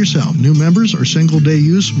see it for yourself. New members or single-day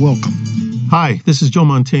use, welcome. Hi, this is Joe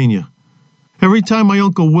Mantegna. Every time my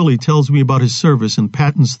Uncle Willie tells me about his service in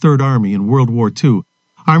Patton's Third Army in World War II,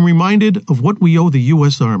 I'm reminded of what we owe the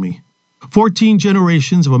U.S. Army. 14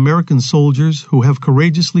 generations of American soldiers who have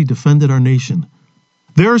courageously defended our nation.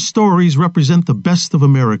 Their stories represent the best of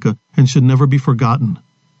America and should never be forgotten.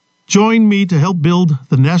 Join me to help build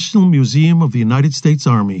the National Museum of the United States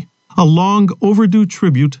Army, a long overdue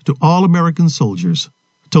tribute to all American soldiers.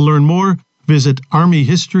 To learn more, visit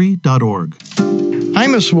armyhistory.org.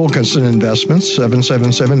 Imus Wilkinson Investments,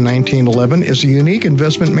 777-1911, is a unique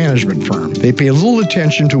investment management firm. They pay little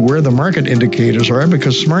attention to where the market indicators are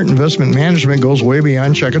because smart investment management goes way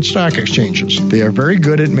beyond checkered stock exchanges. They are very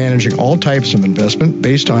good at managing all types of investment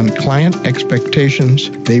based on client expectations.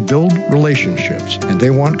 They build relationships, and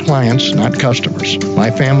they want clients, not customers. My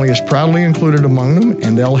family is proudly included among them,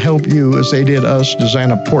 and they'll help you, as they did us,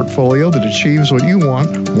 design a portfolio that achieves what you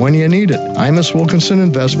want when you need it. Imus Wilkinson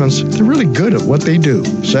Investments, they're really good at what they do.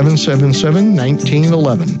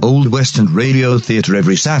 777-1911. Old Western Radio Theatre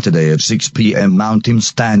every Saturday at 6 p.m. Mountain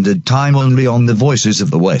Standard Time only on the Voices of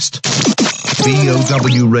the West.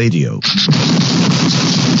 BOW Radio.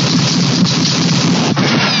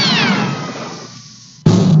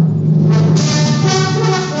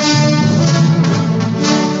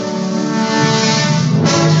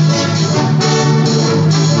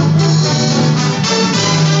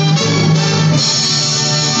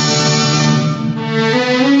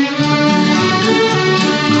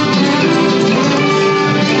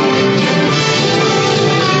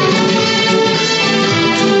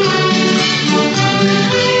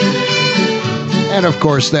 And, of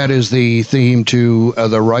course, that is the theme to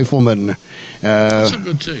The Rifleman. That's a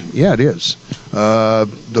good theme. Yeah, it is.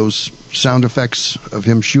 Those sound effects of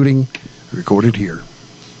him shooting recorded here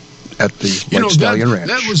at the White Stallion Ranch.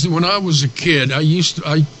 That was when I was a kid.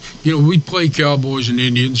 We'd play cowboys and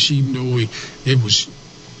Indians, even though it was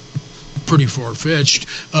pretty far-fetched.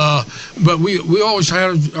 But we always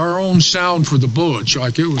had our own sound for the bullets.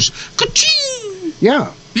 Like it was ka-ching,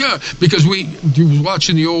 Yeah. Yeah, because you was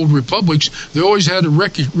watching the old Republics, they always had a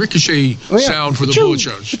ricochet sound for the bullet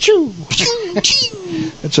shots.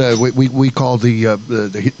 That's we call the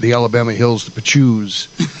Alabama Hills the Pachoos.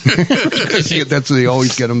 That's they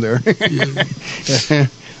always get them there.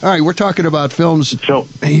 All right, we're talking about films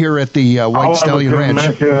here at the White Stallion Ranch. I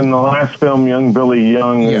was going to mention in the last film, Young Billy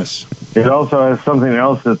Young. Yes. It also has something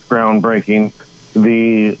else that's groundbreaking.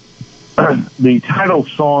 The title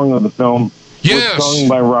song of the film was sung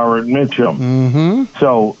by Robert Mitchum. Mm-hmm.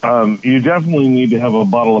 So you definitely need to have a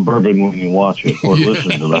bottle of bourbon when you watch it or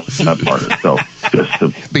listen to that part of it. So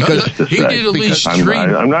because he did at least three.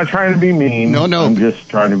 I'm not trying to be mean. No. I'm just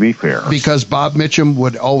trying to be fair. Because Bob Mitchum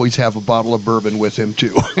would always have a bottle of bourbon with him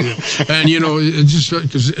too. And it's just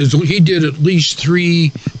because he did at least 3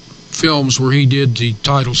 films where he did the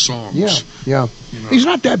title songs. Yeah. He's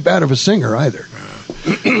not that bad of a singer either.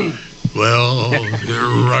 Well, there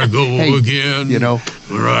I go again.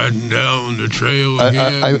 Riding down the trail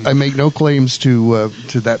again. I make no claims to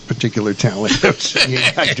that particular talent.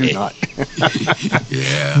 I do not.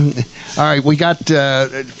 Yeah. All right, we got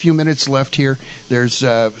a few minutes left here. There's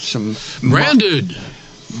some Branded.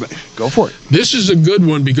 Go for it. This is a good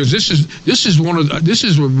one because this is one of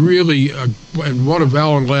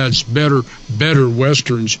Alan Ladd's better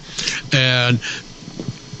westerns, and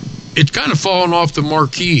it's kind of fallen off the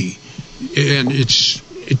marquee. And it's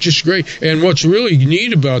just great. And what's really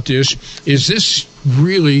neat about this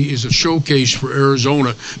really is a showcase for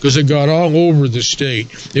Arizona because it got all over the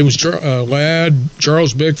state. It was Ladd,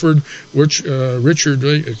 Charles Bickford,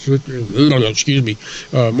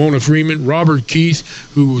 Mona Freeman, Robert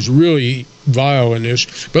Keith, who was really vile in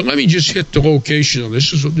this. But let me just hit the location of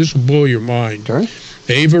this. This will blow your mind. Okay.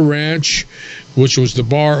 Ava Ranch, which was the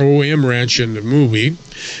Bar OM Ranch in the movie,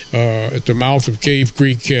 at the mouth of Cave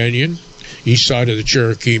Creek Canyon, east side of the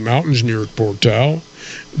Cherokee Mountains near Portal.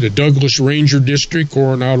 The Douglas Ranger District,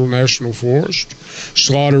 Coronado National Forest.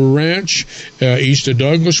 Slaughter Ranch, east of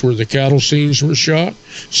Douglas, where the cattle scenes were shot.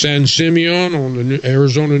 San Simeon on the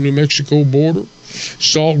Arizona-New Mexico border.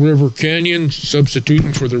 Salt River Canyon,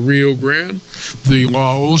 substituting for the Rio Grande. The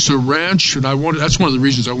La Osa Ranch, and that's one of the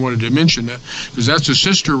reasons I wanted to mention that, because that's a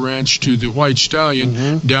sister ranch to the White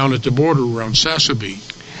Stallion down at the border around Sassabee.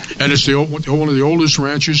 And it's one of the oldest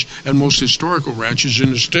ranches and most historical ranches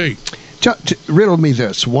in the state. Riddle me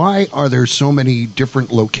this. Why are there so many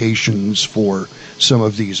different locations for some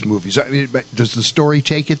of these movies? I mean, does the story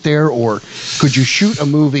take it there, or could you shoot a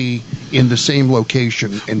movie in the same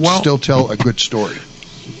location and still tell a good story?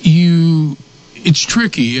 It's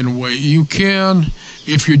tricky in a way. You can,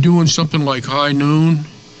 if you're doing something like High Noon,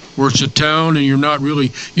 where it's a town and you're not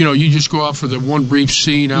really, you just go out for the one brief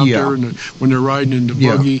scene out there when they're riding in the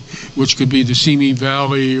buggy, which could be the Simi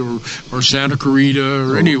Valley or Santa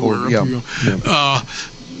Clarita or anywhere.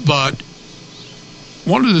 But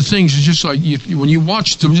one of the things is just like when you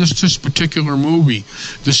watch this particular movie,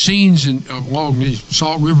 the scenes along the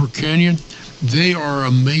Salt River Canyon, they are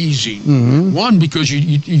amazing. Mm-hmm. One, because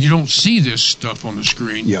you don't see this stuff on the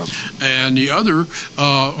screen. Yeah. And the other,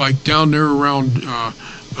 like down there around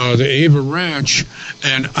the Ava Ranch,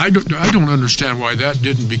 and I don't understand why that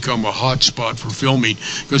didn't become a hot spot for filming,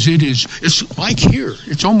 because it's like here.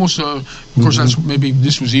 It's almost of course that's maybe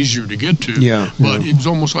this was easier to get to. But it was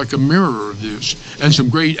almost like a mirror of this, and some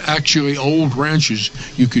great actually old ranches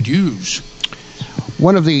you could use.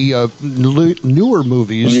 One of the newer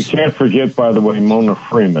movies. You can't forget, by the way, Mona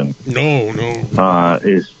Freeman. No.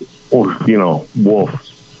 Is Wolf.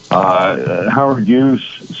 Howard Hughes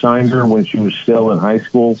signed her when she was still in high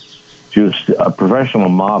school. She was a professional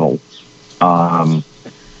model,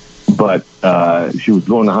 but she was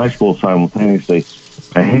going to high school simultaneously.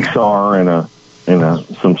 And he saw her in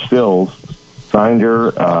some stills, signed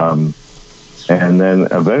her, and then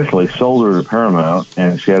eventually sold her to Paramount.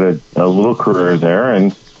 And she had a little career there,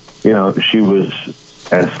 and she was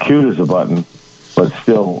as cute as a button, but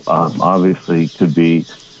still obviously could be.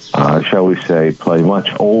 Shall we say, play much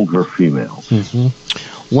older females.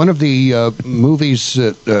 Mm-hmm. One of the movies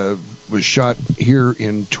that was shot here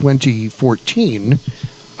in 2014,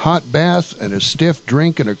 Hot Bath and a Stiff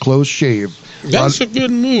Drink and a Close Shave. That's a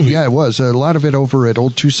good movie. Yeah, it was. A lot of it over at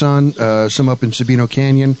Old Tucson, some up in Sabino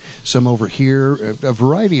Canyon, some over here, a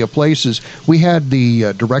variety of places. We had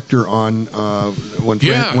the director on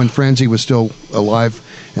when Francie was still alive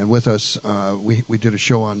and with us. We did a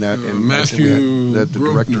show on that. And Matthew, the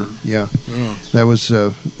director. Yeah. That was.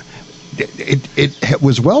 It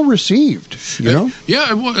was well received. Yeah,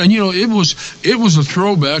 it was, and it was a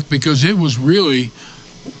throwback because it was really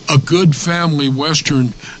a good family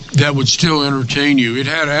western that would still entertain you. It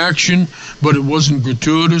had action, but it wasn't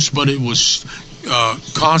gratuitous, but it was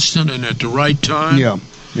constant and at the right time. Yeah.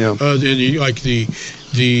 Then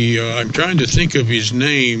I'm trying to think of his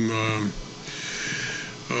name.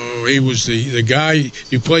 He was the guy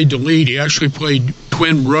who played the lead. He actually played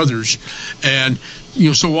twin brothers, and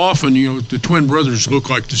so often the twin brothers look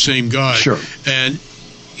like the same guy. Sure. And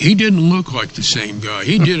he didn't look like the same guy.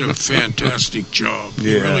 He did a fantastic job.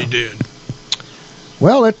 He really did.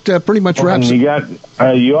 Well, it pretty much wraps.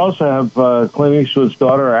 And you also have Clint Eastwood's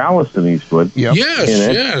daughter, Allison Eastwood. Yep.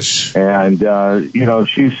 Yes. And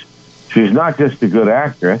she's not just a good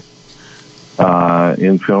actress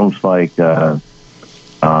in films like the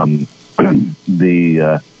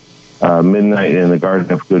Midnight in the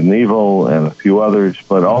Garden of Good and Evil and a few others,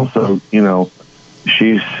 but also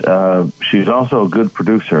she's also a good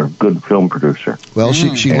producer, good film producer. Well,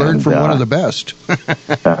 she learned from one of the best.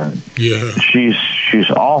 She's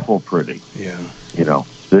awful pretty. Yeah.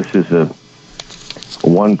 This is a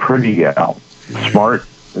one pretty gal. Smart.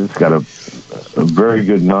 It's got a very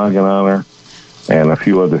good noggin on her, and a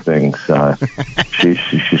few other things.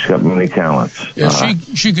 She's got many talents. Yeah,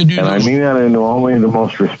 she could do. And those. I mean that in only the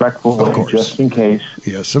most respectful way, just in case.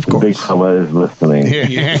 Yes, of course. The big fella is listening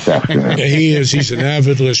this afternoon. Yeah, he is. He's an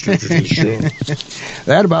avid listener to this show.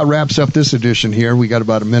 That about wraps up this edition here. We got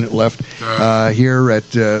about a minute left here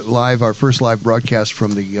at our first live broadcast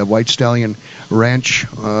from the White Stallion Ranch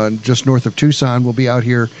just north of Tucson. We'll be out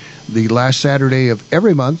here the last Saturday of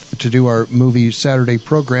every month to do our Movie Saturday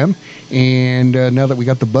program. And now that we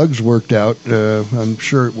got the bugs worked out, I'm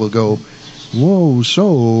sure it will go,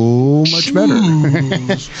 so much better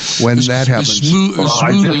when that happens.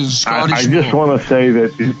 I just want to say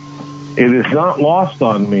that it is not lost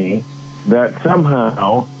on me that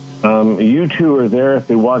somehow you two are there at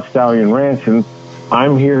the White Stallion Ranch, and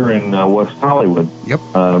I'm here in West Hollywood. Yep.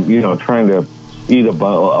 Trying to eat a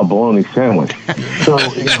bologna sandwich. So,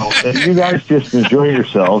 you guys just enjoy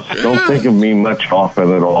yourselves. Don't think of me much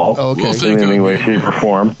often at all. Okay. In any way, shape, or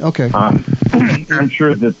form. Okay. I'm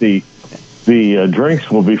sure that the drinks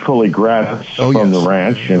will be fully gratis from the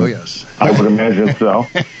ranch. And yes. I would imagine so.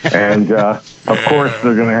 And, of course,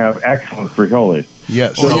 they're going to have excellent frijoles.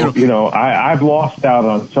 Yes. So, I've lost out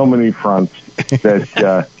on so many fronts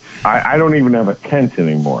that I don't even have a tent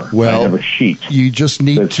anymore. Well, I have a sheet. You just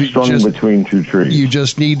need that's to strung between two trees. You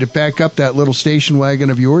just need to pack up that little station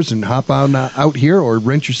wagon of yours and hop on out here, or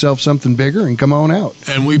rent yourself something bigger and come on out.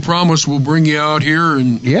 And we promise we'll bring you out here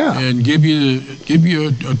and give you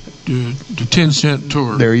a 10-cent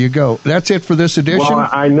tour. There you go. That's it for this edition. Well,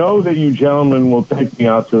 I know that you gentlemen will take me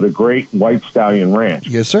out to the Great White Stallion Ranch.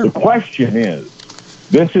 Yes, sir. The question is,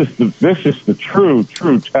 this is the true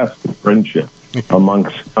test of friendship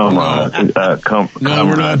amongst we're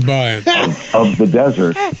not buying of the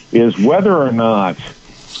desert, is whether or not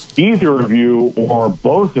either of you or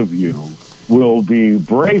both of you will be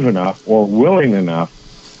brave enough or willing enough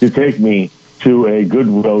to take me to a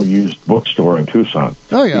Goodwill used bookstore in Tucson.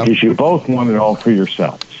 Oh, yeah. Because you both want it all for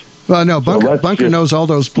yourselves. Well, no, Bunker knows all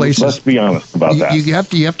those places. Let's be honest about that. You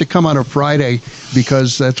have to come on a Friday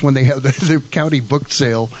because that's when they have the county book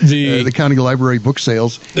sale, the county library book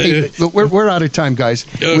sales. Hey, we're out of time, guys.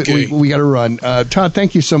 Okay. We got to run. Todd,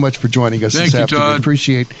 thank you so much for joining us this afternoon. Todd.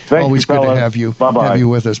 Appreciate. Always good to have you. Bye-bye. Have you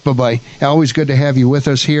with us. Bye-bye. Always good to have you with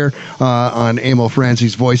us here on Emil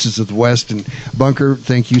Franzi's Voices of the West. And Bunker,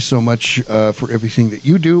 thank you so much for everything that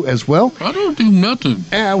you do as well. I don't do nothing.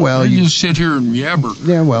 Well, I just sit here and yabber.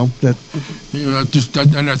 Yeah, well, that.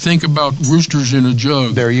 I think about roosters in a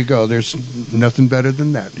jug. There you go. There's nothing better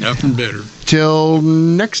than that. Nothing better. Till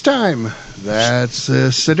next time, that's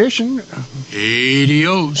Sedition.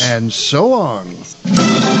 Adios. And so long.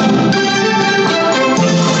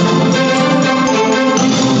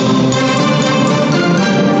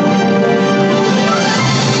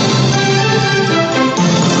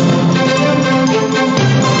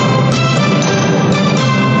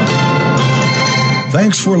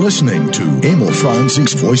 Thanks for listening to Emil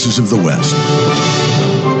Franzi's Voices of the West.